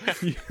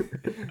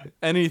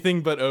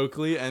 Anything but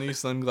Oakley. Any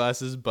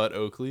sunglasses but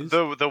Oakley's.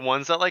 the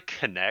ones that like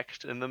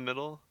connect in the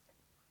middle.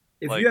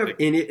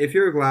 If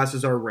your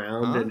glasses are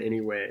round Huh? in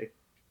any way,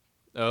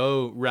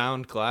 Oh,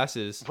 round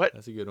glasses. What?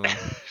 That's a good one.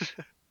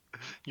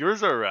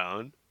 Yours are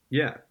round,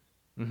 yeah.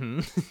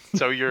 Hmm.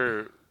 so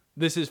you're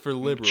This is for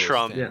liberals.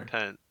 Trump Tanner.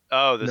 Pence.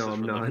 Oh, this No, is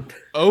I'm for not. liberals.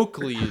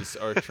 Oakley's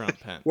are Trump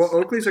Pence. Well,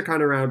 Oakleys are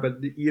kind of round,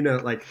 but you know,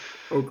 like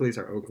Oakleys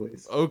are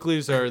Oakleys.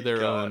 Oakley's are their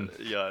Got own.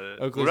 it, got it.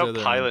 Oakley's What are about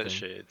their own pilot thing.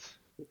 shades?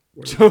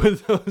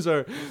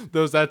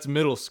 That's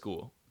middle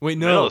school. Wait,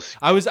 no. Middle school.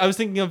 I was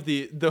thinking of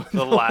the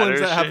ladder ones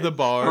that have the shades?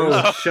 bars.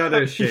 Oh,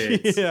 shutter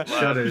shades. Yeah.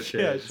 Shutter Yeah,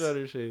 shades.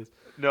 shutter shades.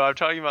 No, I'm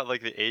talking about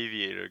like the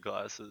aviator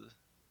glasses,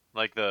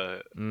 like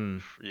the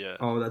yeah.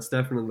 Oh, that's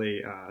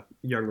definitely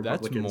young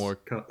That's Republicans. more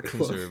club.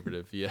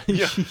 conservative. Yeah.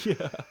 Yeah.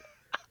 Yeah.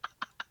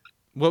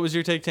 What was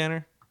your take,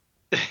 Tanner?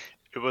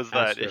 It was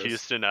that Astros.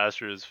 Houston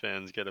Astros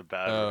fans get a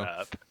bad Oh.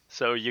 rap,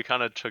 so you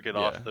kind of took it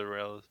Yeah. off the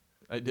rails.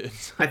 I did.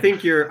 I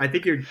think you're.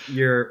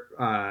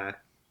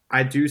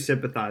 I do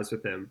sympathize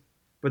with him,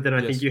 but then I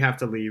Yes. think you have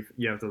to leave.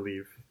 You have to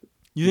leave.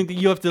 You think that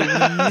you have to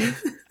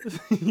leave?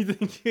 You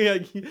think you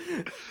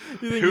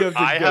have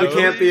to I go? have I to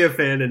can't be a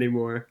fan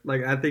anymore.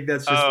 Like I think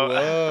that's just. Oh.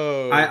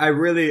 Whoa. I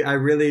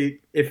really,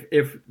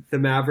 if the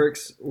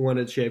Mavericks won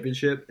a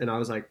championship and I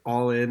was like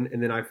all in,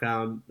 and then I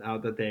found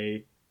out that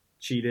they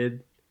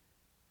cheated,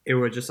 it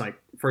would just like,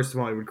 first of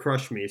all, it would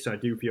crush me. So I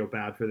do feel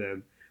bad for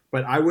them,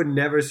 but I would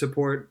never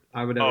support.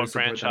 I would never Oh,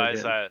 support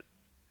franchise that. Again.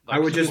 that. I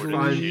would just supported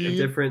find cheating. a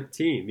different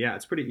team. Yeah,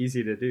 it's pretty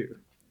easy to do.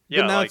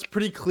 Yeah, but now like it's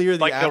pretty clear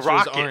the like the Astros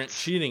Rockets. aren't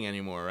cheating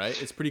anymore, right?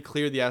 It's pretty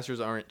clear the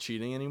Astros aren't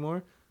cheating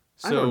anymore.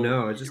 So I don't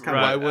know. It's just kind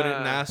why of. wouldn't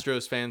an Uh,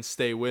 Astros fans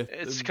stay with?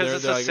 it's they're- because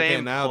it's they're the like, okay,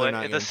 same. now they're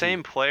not The gonna same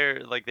cheat.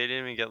 player. Like they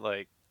didn't even get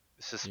like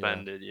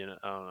suspended. You know,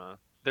 I don't know.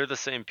 They're the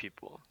same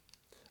people.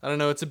 I don't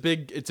know. It's a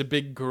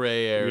big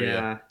gray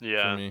area Yeah,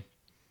 Yeah. for me.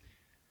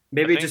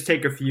 maybe I think- just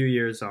take a few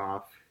years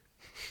off.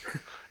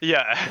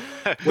 Yeah.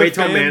 Wait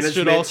till fans management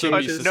should also be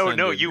changes. No,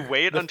 suspended. you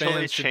wait The until they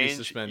fans should be change.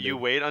 suspended. You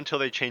wait until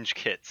they change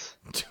kits.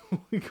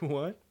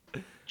 What?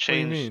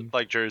 Change mean?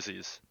 like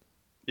jerseys.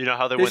 You know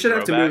how they They went should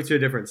have to throwback? move to a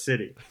different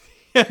city.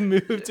 Yeah,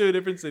 move to a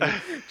different city.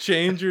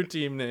 Change your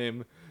team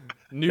name.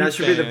 New That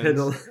should be the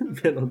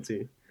fans.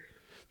 penalty.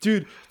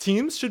 Dude,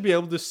 teams should be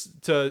able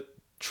to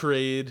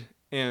trade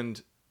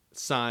and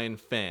sign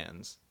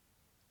fans.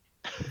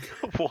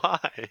 Why?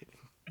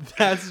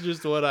 That's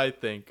just what I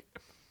think.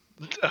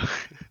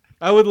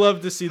 I would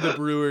love to see the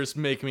Brewers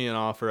make me an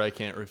offer I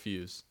can't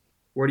refuse.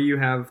 What do you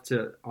have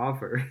to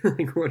offer?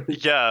 Like, what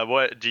is- Yeah,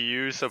 what do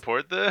you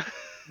support the?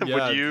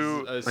 Yeah, Would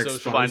you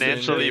social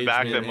financially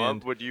back them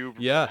engagement up? Would you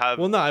Yeah. have?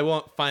 Well, no, I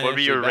won't What would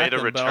be financially your back rate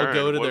of them, but return? I'll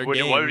go to what, their would,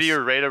 games. what would be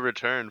your rate of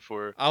return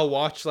for? I'll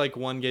watch like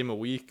one game a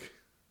week.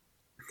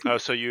 Oh,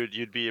 so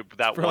you'd be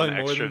that Probably one more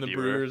extra than the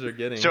viewer. Brewers are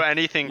getting. So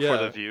anything for Yeah.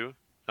 the view.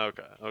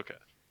 Okay.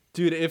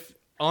 Dude, if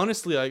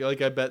honestly,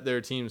 I bet there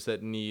are teams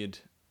that need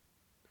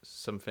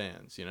some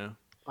fans. You know.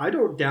 I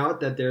don't doubt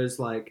that there's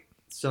like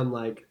some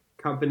like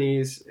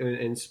companies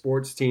and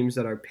sports teams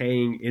that are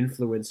paying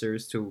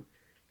influencers to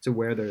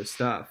wear their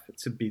stuff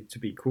to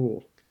be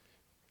cool.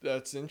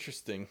 That's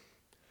interesting.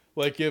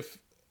 Like if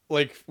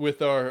like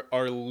with our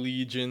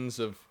legions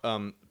of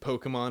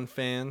Pokemon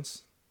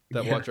fans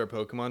that Yeah. watch our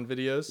Pokemon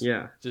videos.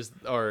 Yeah. Just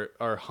our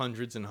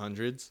hundreds and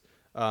hundreds.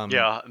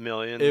 Yeah,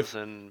 millions if-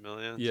 and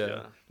millions.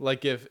 Yeah.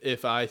 Like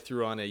if I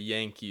threw on a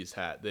Yankees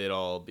hat, they'd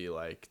all be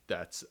like,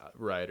 "That's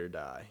ride or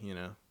die," you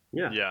know?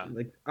 Yeah. Yeah.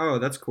 Like, oh,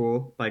 that's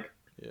cool. Like,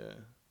 Yeah.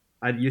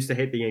 I used to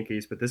hate the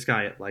Yankees, but this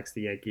guy likes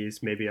the Yankees.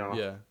 Maybe I'll.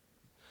 Yeah.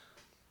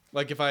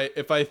 Like if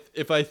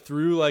I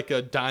threw like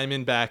a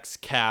Diamondbacks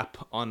cap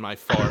on my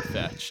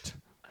Farfetch'd,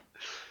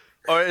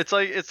 Or it's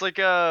like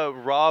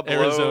Rob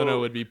Arizona Lowe.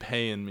 would be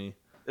paying me.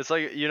 It's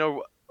like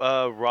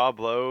Rob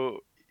Lowe.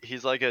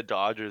 He's like a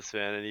Dodgers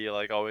fan, and he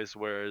like always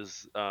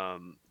wears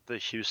the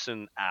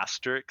Houston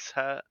Asterix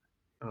hat.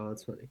 Oh,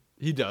 that's funny.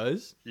 He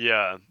does?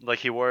 Yeah, like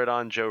he wore it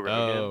on Joe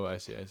Rogan. Oh, I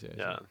see.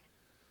 Yeah.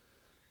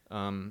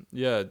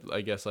 Yeah,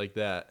 I guess like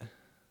that.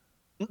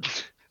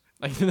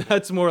 Like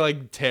that's more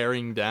like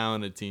tearing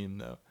down a team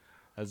though.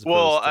 As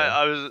Well, opposed to...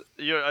 I was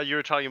you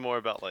were talking more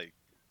about like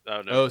I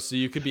don't know. Oh, so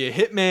you could be a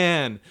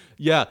hitman.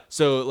 Yeah.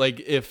 So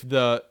like if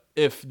the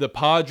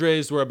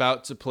Padres were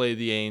about to play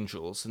the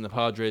Angels and the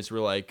Padres were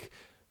like,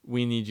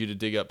 we need you to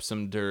dig up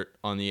some dirt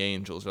on the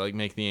Angels or like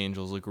make the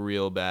Angels look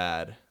real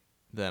bad,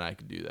 then I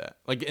could do that.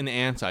 Like an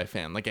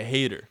anti-fan, like a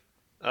hater,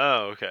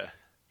 Oh, okay.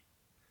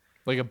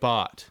 like a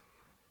bot.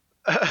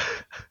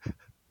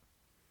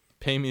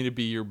 Pay me to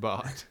be your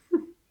bot.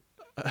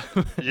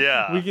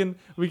 Yeah. we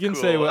can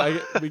say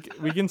Cool.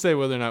 we can say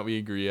whether or not we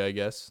agree, I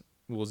guess.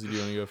 Woolsey, do you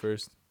want to go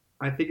first?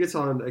 I think it's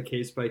on a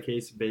case by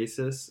case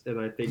basis, and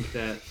I think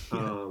that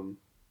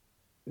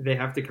they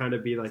have to kind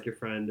of be like your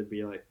friend and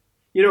be like,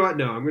 you know what?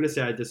 No, I'm going to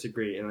say I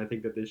disagree, and I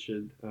think that they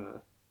should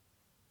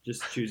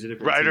just choose a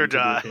different Ride team or to be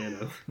a die. fan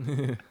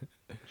of.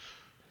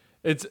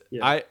 It's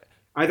Yeah.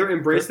 Either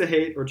embrace the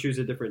hate or choose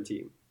a different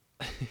team.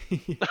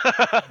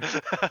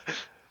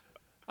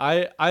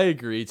 I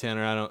agree,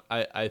 Tanner.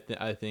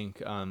 I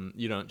think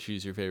you don't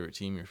choose your favorite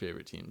team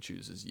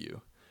chooses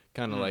you.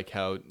 Kind of like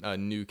how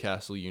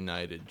Newcastle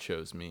United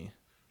chose me.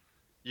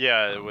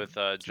 Yeah, with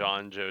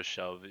John Joe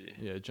Shelby.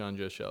 Yeah, John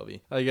Joe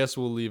Shelby. I guess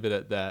we'll leave it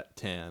at that,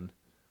 Tan.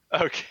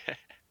 Okay.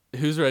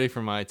 Who's ready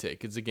for my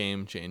take? It's a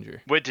game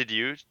changer. Wait, did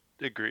you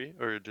agree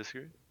or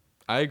disagree?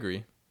 I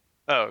agree.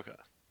 Oh, okay.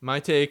 My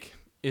take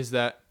is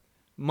that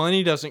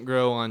money doesn't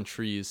grow on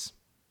trees,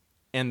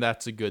 and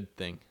that's a good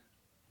thing.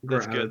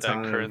 That's We're out of good that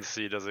time.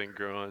 currency doesn't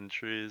grow on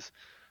trees.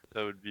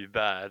 That would be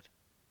bad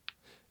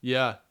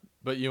Yeah,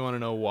 but you want to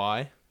know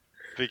why?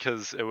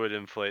 because it would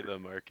inflate the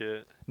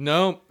market.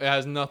 No, it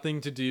has nothing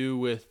to do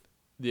with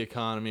the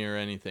economy or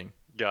anything.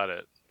 Got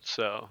it.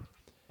 So,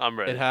 I'm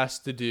ready. It has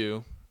to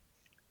do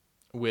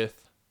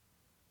with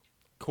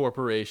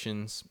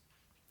corporations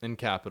and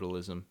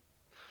capitalism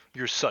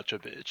You're such a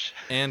bitch.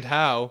 and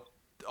how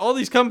all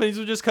these companies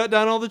would just cut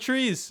down all the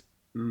trees.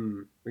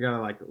 We got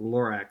a like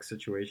Lorax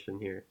situation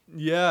here.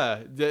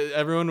 Yeah,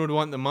 everyone would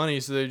want the money,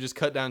 so they'd just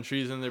cut down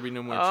trees and there'd be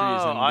no more trees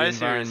and I the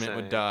see what you're environment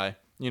would saying. die.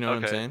 You know what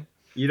I'm Okay. saying?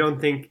 You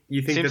don't think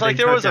Seems that like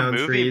they there cut was a down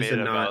movie trees made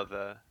and about not?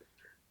 that.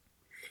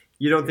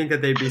 You don't think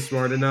that they'd be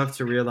smart enough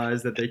to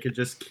realize that they could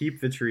just keep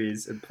the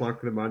trees and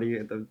pluck the money,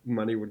 and the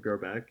money would grow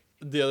back?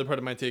 The other part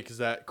of my take is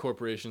that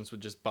corporations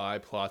would just buy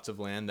plots of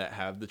land that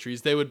have the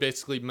trees. They would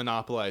basically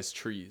monopolize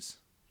trees,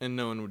 and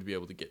no one would be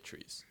able to get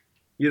trees.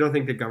 You don't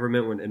think the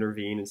government would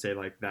intervene and say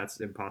like that's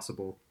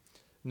impossible?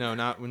 No,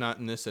 not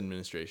in this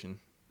administration.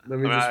 Let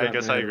me I wrap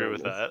guess my I head agree around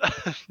with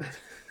this. that.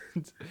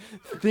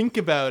 Think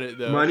about it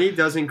though. Money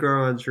doesn't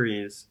grow on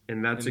trees,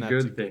 and that's, And a,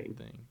 good thing.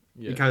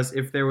 Yeah. Because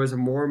if there was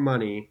more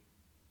money,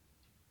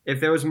 if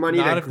there was money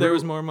Not that if there grew-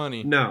 was more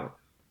money. No.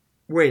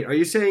 Wait, are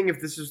you saying if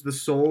this is the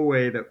sole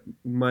way that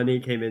money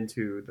came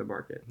into the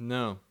market?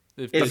 No.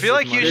 If It's- this feel was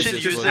like you money, This should is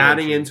this use just was it-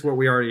 adding money. into what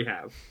we already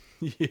have.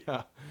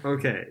 Yeah.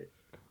 Okay.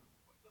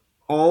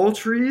 All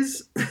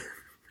trees?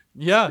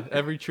 Yeah,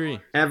 every tree.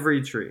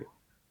 Every tree.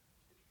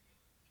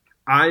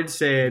 I'd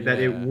say that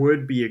it Yeah.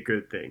 would be a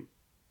good thing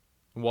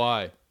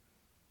Why?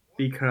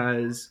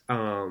 because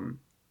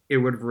it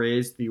would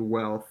raise the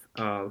wealth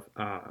of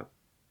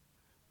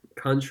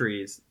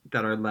countries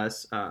that are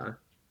less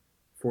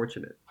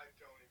fortunate.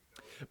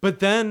 But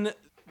then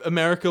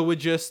America would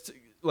just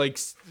like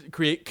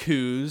create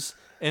coups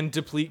and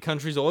deplete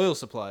countries' oil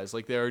supplies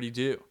like they already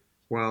do.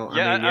 Well,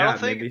 Yeah, I mean, I don't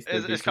think maybe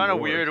there'd be it's some kind of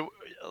wars. weird.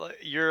 Like,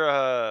 you're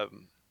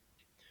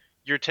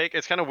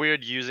it's kind of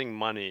weird using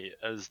money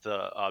as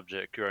the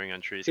object growing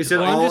on trees. Is 'cause, it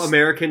like, all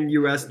American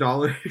U.S.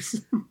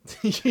 dollars?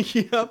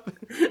 Yep.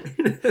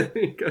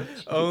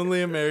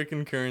 Only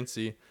American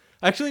currency.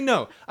 Actually,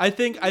 no. I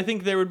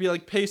think there would be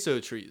like peso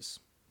trees.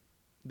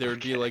 There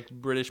would be like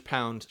British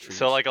pound trees.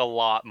 so like a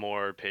lot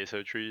more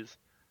peso trees?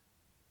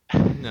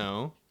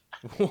 No.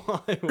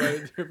 Why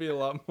would there be a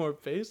lot more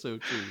peso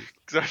trees?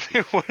 Because are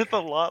they worth a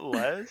lot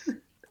less?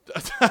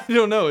 I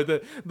don't know.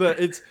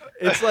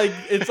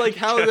 It's like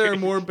how there are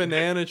more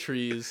banana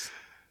trees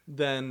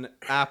than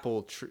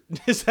apple trees.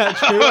 Is that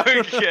true?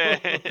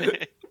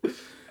 Okay.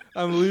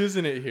 I'm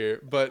losing it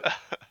here, but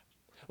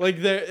like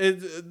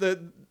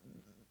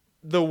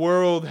the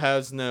world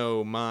has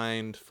no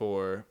mind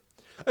for.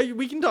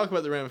 We can talk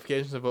about the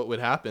ramifications of what would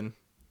happen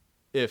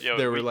if Yeah,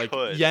 there were we like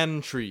could.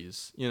 yen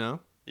trees, you know?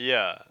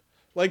 Yeah.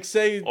 Like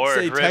say Or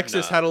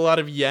Texas hryvnia. had a lot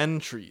of yen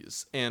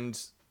trees and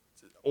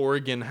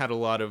Oregon had a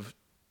lot of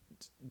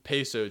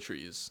peso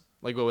trees.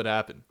 Like what would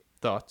happen?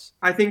 Thoughts?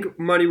 I think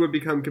money would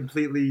become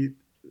completely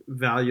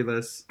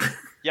valueless,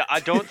 Yeah, I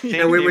don't think.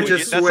 and we they would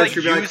just that's switch.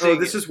 We'd be like, "Oh, using-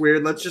 this is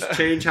weird. Let's just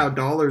change how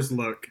dollars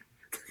look."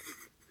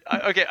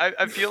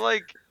 I feel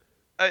like,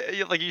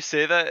 like you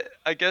say that.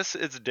 I guess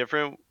it's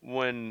different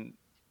when,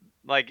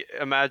 like,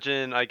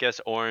 imagine I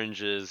guess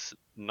oranges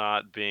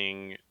not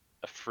being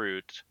a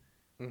fruit,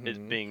 it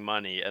Mhm. being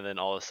money, and then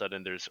all of a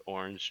sudden there's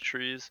orange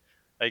trees.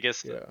 I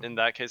guess Yeah. in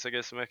that case, I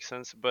guess it makes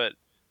sense. But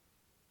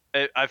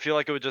I feel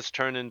like it would just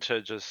turn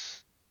into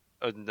just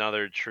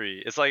another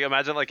tree. It's like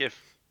imagine like if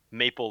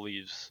maple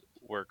leaves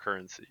were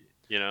currency.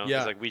 You know, Yeah,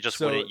 it's like we just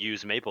so wouldn't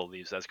use maple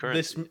leaves as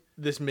currency.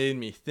 This made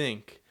me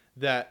think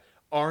that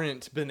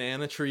aren't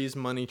banana trees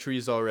money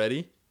trees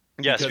already?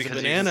 Yes, because a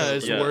because you banana can-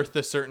 is yeah. worth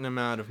a certain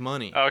amount of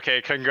money.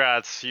 Okay,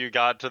 congrats. You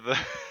got to the.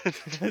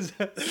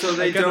 So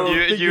they I kinda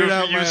don't- figured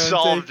out my you own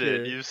solved take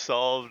it. here. You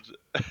solved.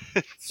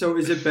 So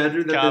is it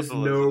better that there's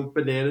no Capitalism.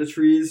 banana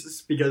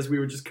trees because we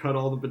would just cut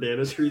all the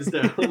banana trees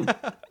down?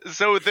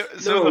 So No,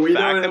 the we don't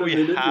fact have that to we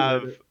manipulate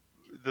have it.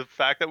 the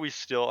fact that we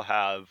still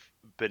have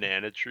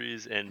banana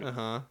trees and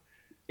Uh-huh.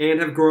 And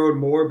have grown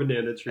more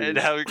banana trees. and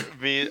how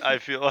me I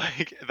feel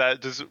like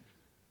that just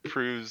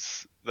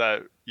proves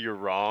that you're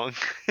wrong.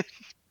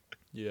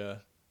 Yeah,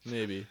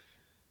 maybe.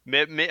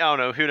 I don't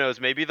know. Who knows?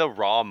 Maybe the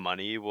raw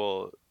money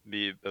will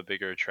be a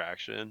bigger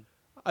attraction.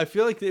 I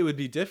feel like it would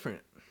be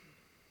different.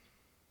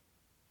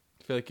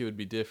 I feel like it would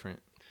be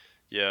different.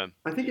 Yeah.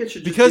 I think it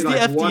should just Because be the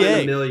like 1 in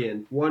FDA a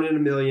million. 1 in a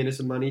million is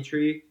a money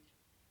tree,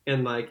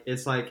 and like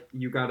it's like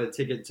you got a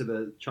ticket to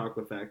the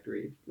chocolate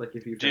factory. Like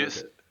if you Do you found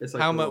s- it, it's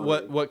like how the much?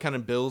 lottery. What kind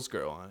of bills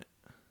grow on it?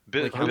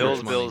 Like how Bills,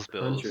 much money? bills.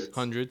 Hundreds.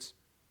 Hundreds.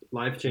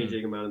 Life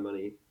changing amount of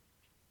money.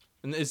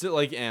 And is it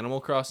like Animal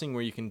Crossing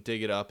where you can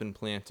dig it up and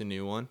plant a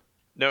new one?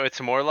 No,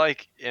 it's more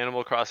like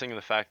Animal Crossing in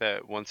the fact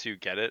that once you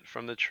get it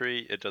from the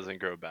tree, it doesn't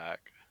grow back.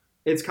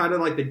 It's kind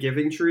of like the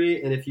giving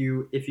tree, and if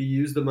you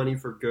use the money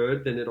for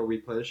good, then it'll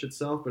replenish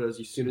itself. But as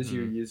soon as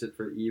you use it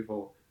for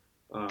evil,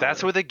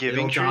 That's what the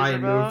giving it'll tree die is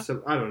and about? move.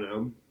 So I don't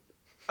know.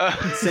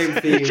 Same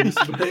themes,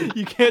 but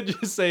You can't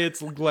just say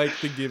it's like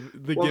the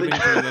Well, giving the-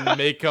 tree and then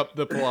make up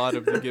the plot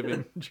of the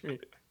giving tree.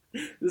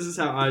 this is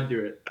how I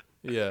do it.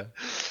 Yeah.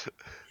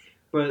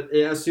 But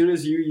as soon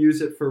as you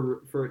use it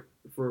for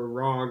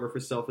wrong or for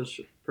selfish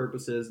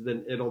purposes,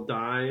 then it'll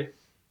die,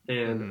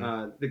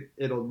 and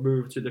it'll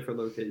move to a different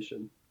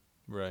location.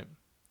 Right.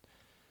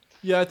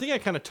 Yeah, I think I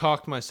kind of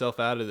talked myself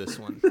out of this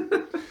one.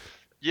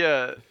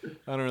 Yeah,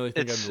 I don't really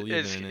think I believe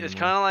it's in it it's anymore.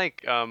 kind of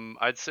like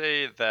I'd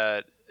say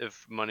that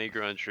if money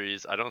grew on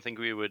trees, I don't think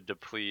we would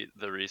deplete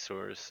the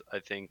resource. I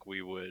think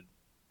we would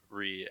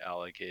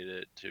reallocate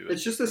it to.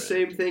 It's just the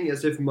same thing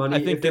as if money. I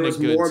think if there in a was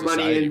good more money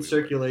society we in would.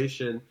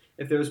 circulation,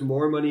 if there was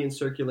more money in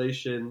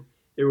circulation,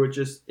 it would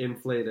just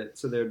inflate it.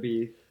 So there would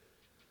be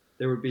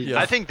Yeah.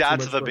 I think too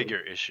that's much the money. bigger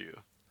issue,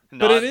 But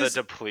not it the is-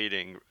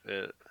 depleting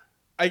it.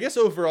 I guess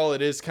overall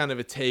it is kind of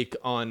a take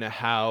on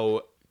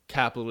how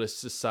capitalist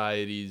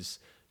societies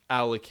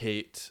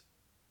allocate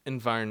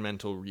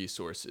environmental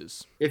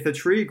resources. If the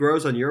tree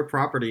grows on your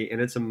property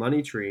and it's a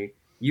money tree,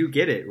 you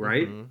get it,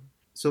 right? Mhm.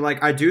 So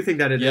like I do think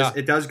that Yeah.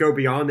 it does go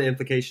beyond the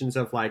implications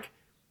of like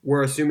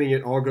we're assuming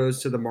it all goes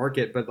to the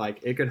market, but like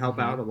it could help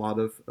Mm-hmm. out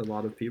a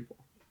lot of people.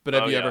 But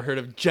have Oh, you yeah. ever heard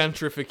of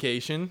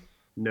gentrification?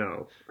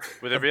 No.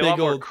 Would there be a big lot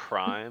more old-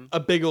 crime? A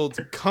big old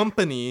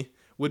company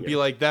would be Yeah.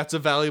 like, that's a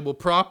valuable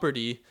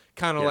property,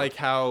 kind of Yeah. like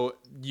how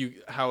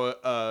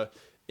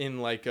in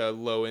like a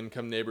low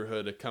income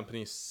neighborhood a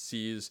company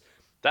sees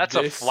That's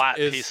a this flat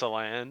is- piece of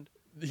land.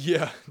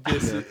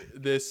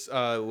 this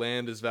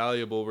land is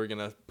valuable. We're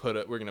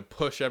gonna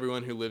push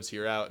everyone who lives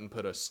here out and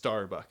put a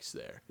Starbucks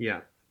there.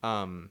 Yeah.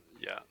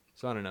 Yeah.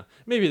 So I don't know.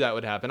 Maybe that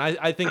would happen.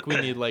 I think we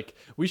need like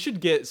we should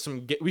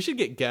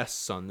get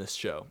guests on this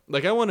show.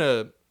 Like I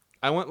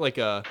want like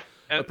a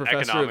An professor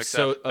of economics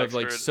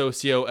like expert.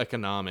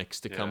 socioeconomics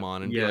to come Yeah.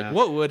 on and be Yeah. like,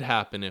 what would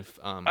happen if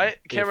Cameron,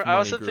 if I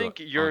also money grew think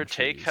your on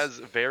take trees? has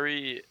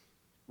very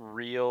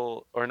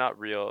real, or not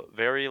real,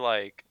 very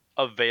like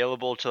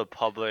available to the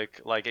public,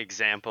 like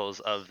examples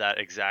of that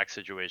exact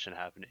situation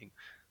happening.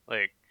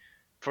 Like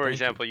For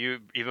example, you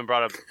even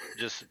brought up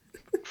just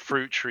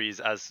fruit trees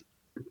as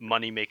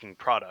money-making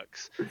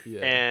products.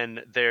 Yeah.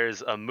 And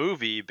there's a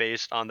movie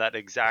based on that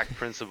exact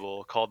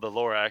principle called The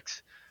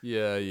Lorax,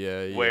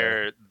 Yeah.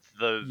 where it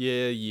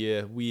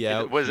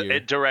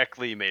it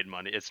directly made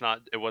money.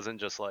 It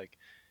wasn't just like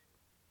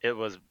it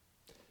was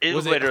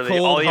Was it literally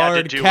cold, all he had to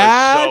hard do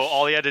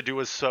cash?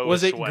 was sew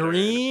Was a it sweater.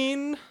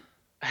 green?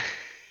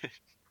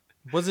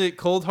 Was it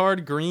cold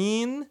hard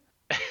green?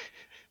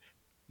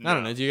 I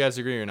don't know. Do you guys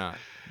agree or not?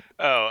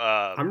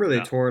 I'm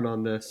really torn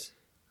on this.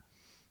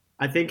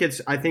 I think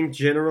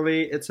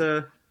generally it's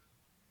the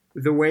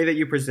way that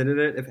you presented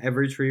it. If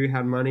every tree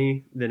had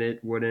money, then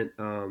it wouldn't.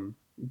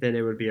 Then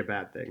it would be a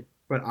bad thing.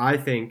 But I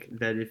think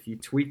that if you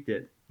tweaked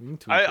it,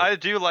 I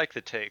do like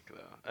the take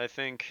though. I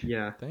think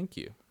yeah, Thank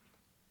you.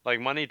 like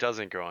money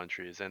doesn't grow on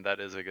trees, and that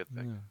is a good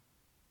thing.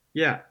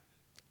 yeah,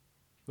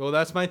 Well,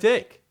 that's my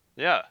take.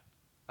 Yeah,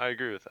 I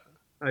agree with that.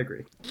 I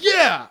agree.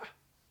 Yeah.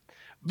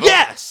 But-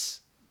 Yes.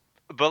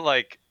 But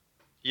like,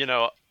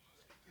 a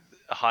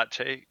hot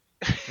take.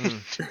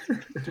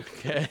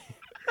 Okay.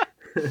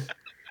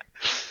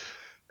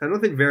 I don't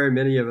think very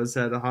many of us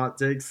had hot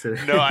takes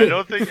today. No, I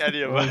don't think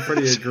any of Well, I'm us.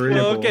 pretty agreeable.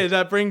 Well, okay,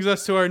 that brings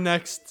us to our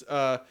next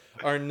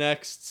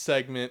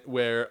segment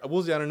where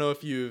Woolsey, I don't know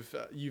if you've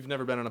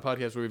never been on a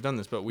podcast where we've done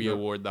this, but we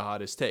award the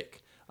hottest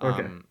take.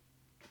 Okay.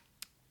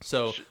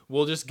 So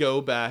we'll just go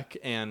back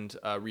and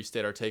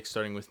restate our takes,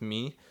 starting with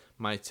me.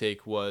 My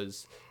take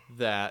was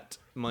that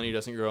money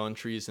doesn't grow on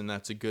trees, and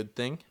that's a good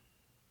thing.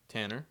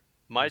 Tanner?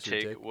 My what's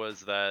your take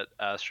was that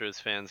Astros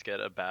fans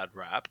get a bad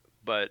rap,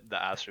 but the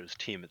Astros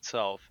team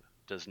itself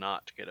does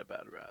not get a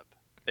bad rap.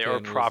 They Okay, are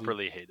and Woolsey?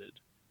 properly hated.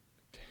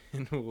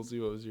 And Woolsey,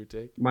 what was your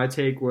take? My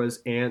take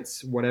was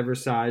ants, whatever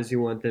size you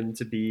want them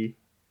to be,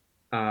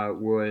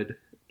 would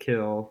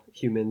kill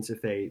humans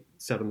if they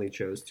suddenly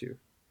chose to.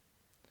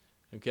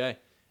 Okay,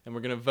 and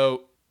we're going to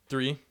vote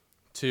 3,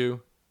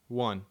 2,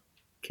 1.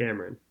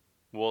 Cameron.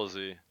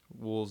 Woolsey.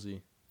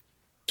 Woolsey.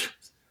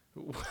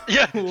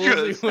 Yeah,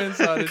 Woolsey wins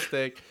hottest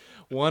take.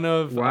 One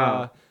of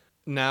Wow.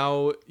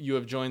 now you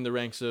have joined the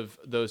ranks of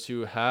those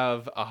who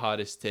have a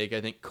hottest take. I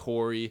think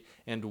Corey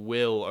and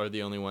Will are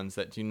the only ones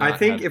that do not. I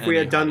think have if we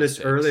any had done hottest this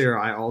takes. earlier,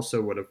 I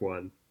also would have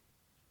won.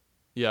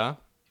 Yeah.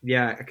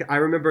 Yeah, I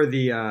remember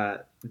the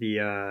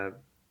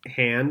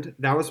hand.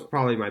 That was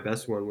probably my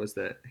best one. Was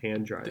the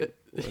hand drying?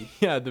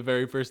 Yeah, the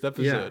very first Yeah,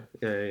 episode.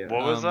 yeah.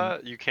 What was Um,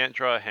 that? You can't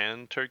draw a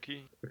hand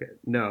turkey? Okay,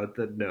 no,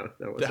 that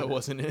wasn't. That it.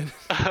 wasn't it.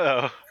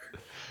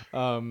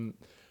 Oh.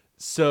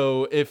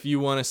 So if you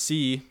want to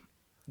see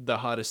the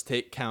hottest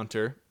take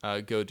counter,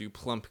 go to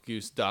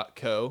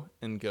plumpgoose.co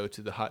and go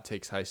to the Hot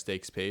Takes High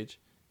Stakes page.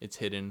 It's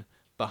hidden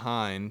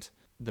behind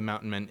the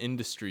Mountain Men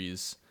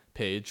Industries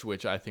page,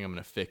 which I think I'm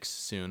going to fix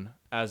soon.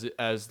 As the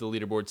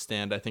leaderboard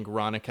stand, I think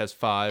Ronick has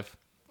 5,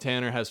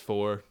 Tanner has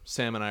 4,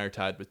 Sam and I are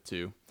tied with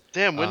 2.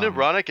 Damn, when did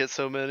Ronick get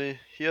so many?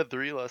 He had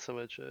 3 last time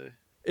I checked.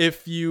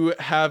 If you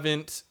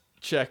haven't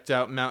checked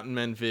out Mountain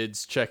Men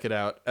Vids, check it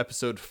out.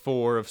 Episode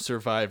 4 of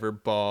Survivor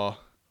Baw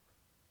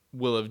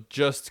will have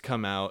just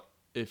come out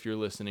if you're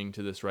listening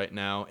to this right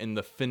now, and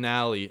the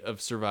finale of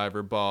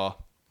Survivor Baw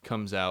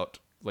comes out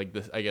like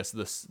this, I guess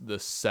the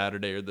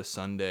Saturday or the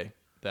Sunday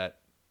that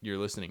you're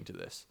listening to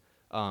this.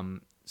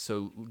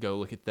 So go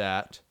look at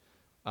that.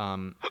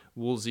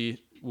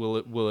 Woolsey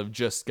will have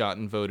just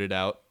gotten voted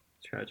out,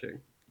 Tragic.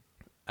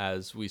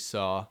 as we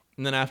saw.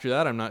 And then after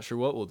that, I'm not sure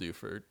what we'll do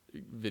for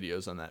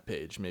videos on that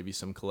page. Maybe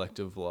some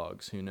collective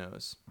vlogs. Who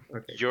knows?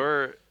 Okay.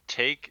 Your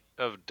take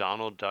of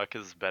Donald Duck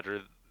is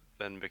better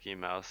than Mickey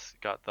Mouse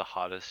got the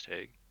hottest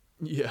take.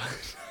 Yeah.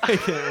 I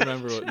can't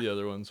remember what the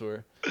other ones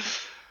were.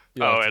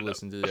 You'll have to and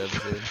listen to the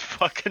episode.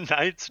 Fucking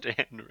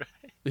nightstand,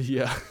 right?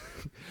 Yeah.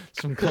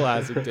 Some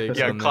classic takes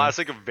Yeah, on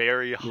classic,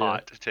 very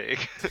hot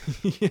take.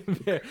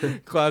 there.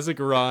 Classic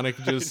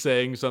Ronick just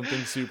saying something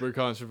super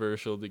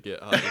controversial to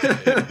get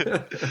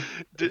hottest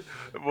take.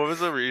 What was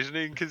the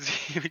reasoning? Because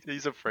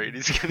he's afraid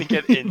he's gonna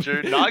get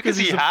injured. Not because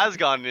he has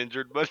gotten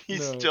injured, but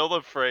he's No. still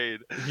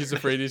afraid. He's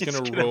afraid he's He's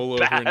going to gonna roll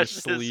over in his bash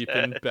his sleep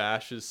and head.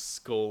 bash his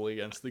skull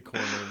against the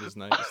corner of his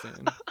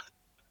nightstand.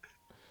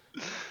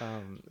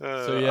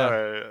 So yeah,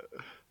 Alright.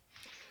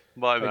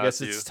 My I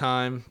guess Matthew. it's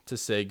time to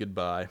say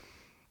goodbye.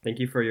 Thank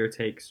you for your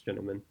takes,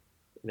 gentlemen.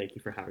 Thank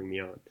you for having me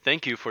on.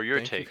 Thank you for your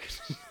Thank you. take.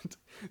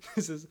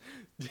 This is,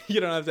 you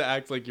don't have to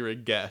act like you're a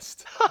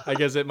guest. I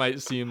guess it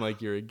might seem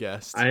like you're a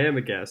guest. I am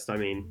a guest. I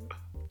mean,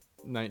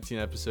 19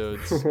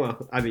 episodes.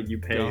 well, I mean, you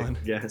pay Gone.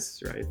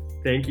 guests, right?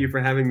 Thank you for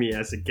having me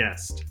as a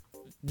guest.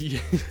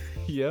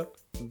 Yep.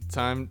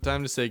 Time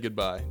to say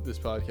goodbye. This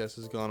podcast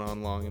has gone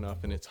on long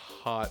enough, and it's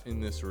hot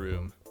in this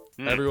room.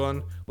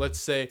 Everyone, let's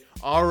say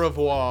au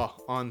revoir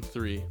on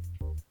 3.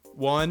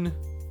 1,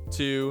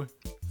 2,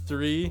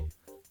 3.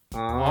 Au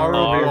Au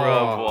revoir.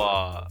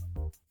 revoir.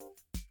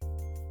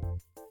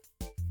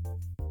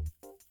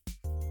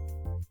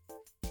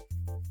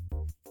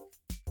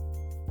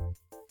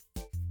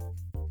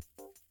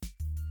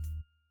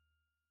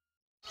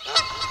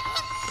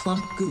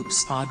 Plump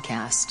Goops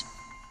Podcast.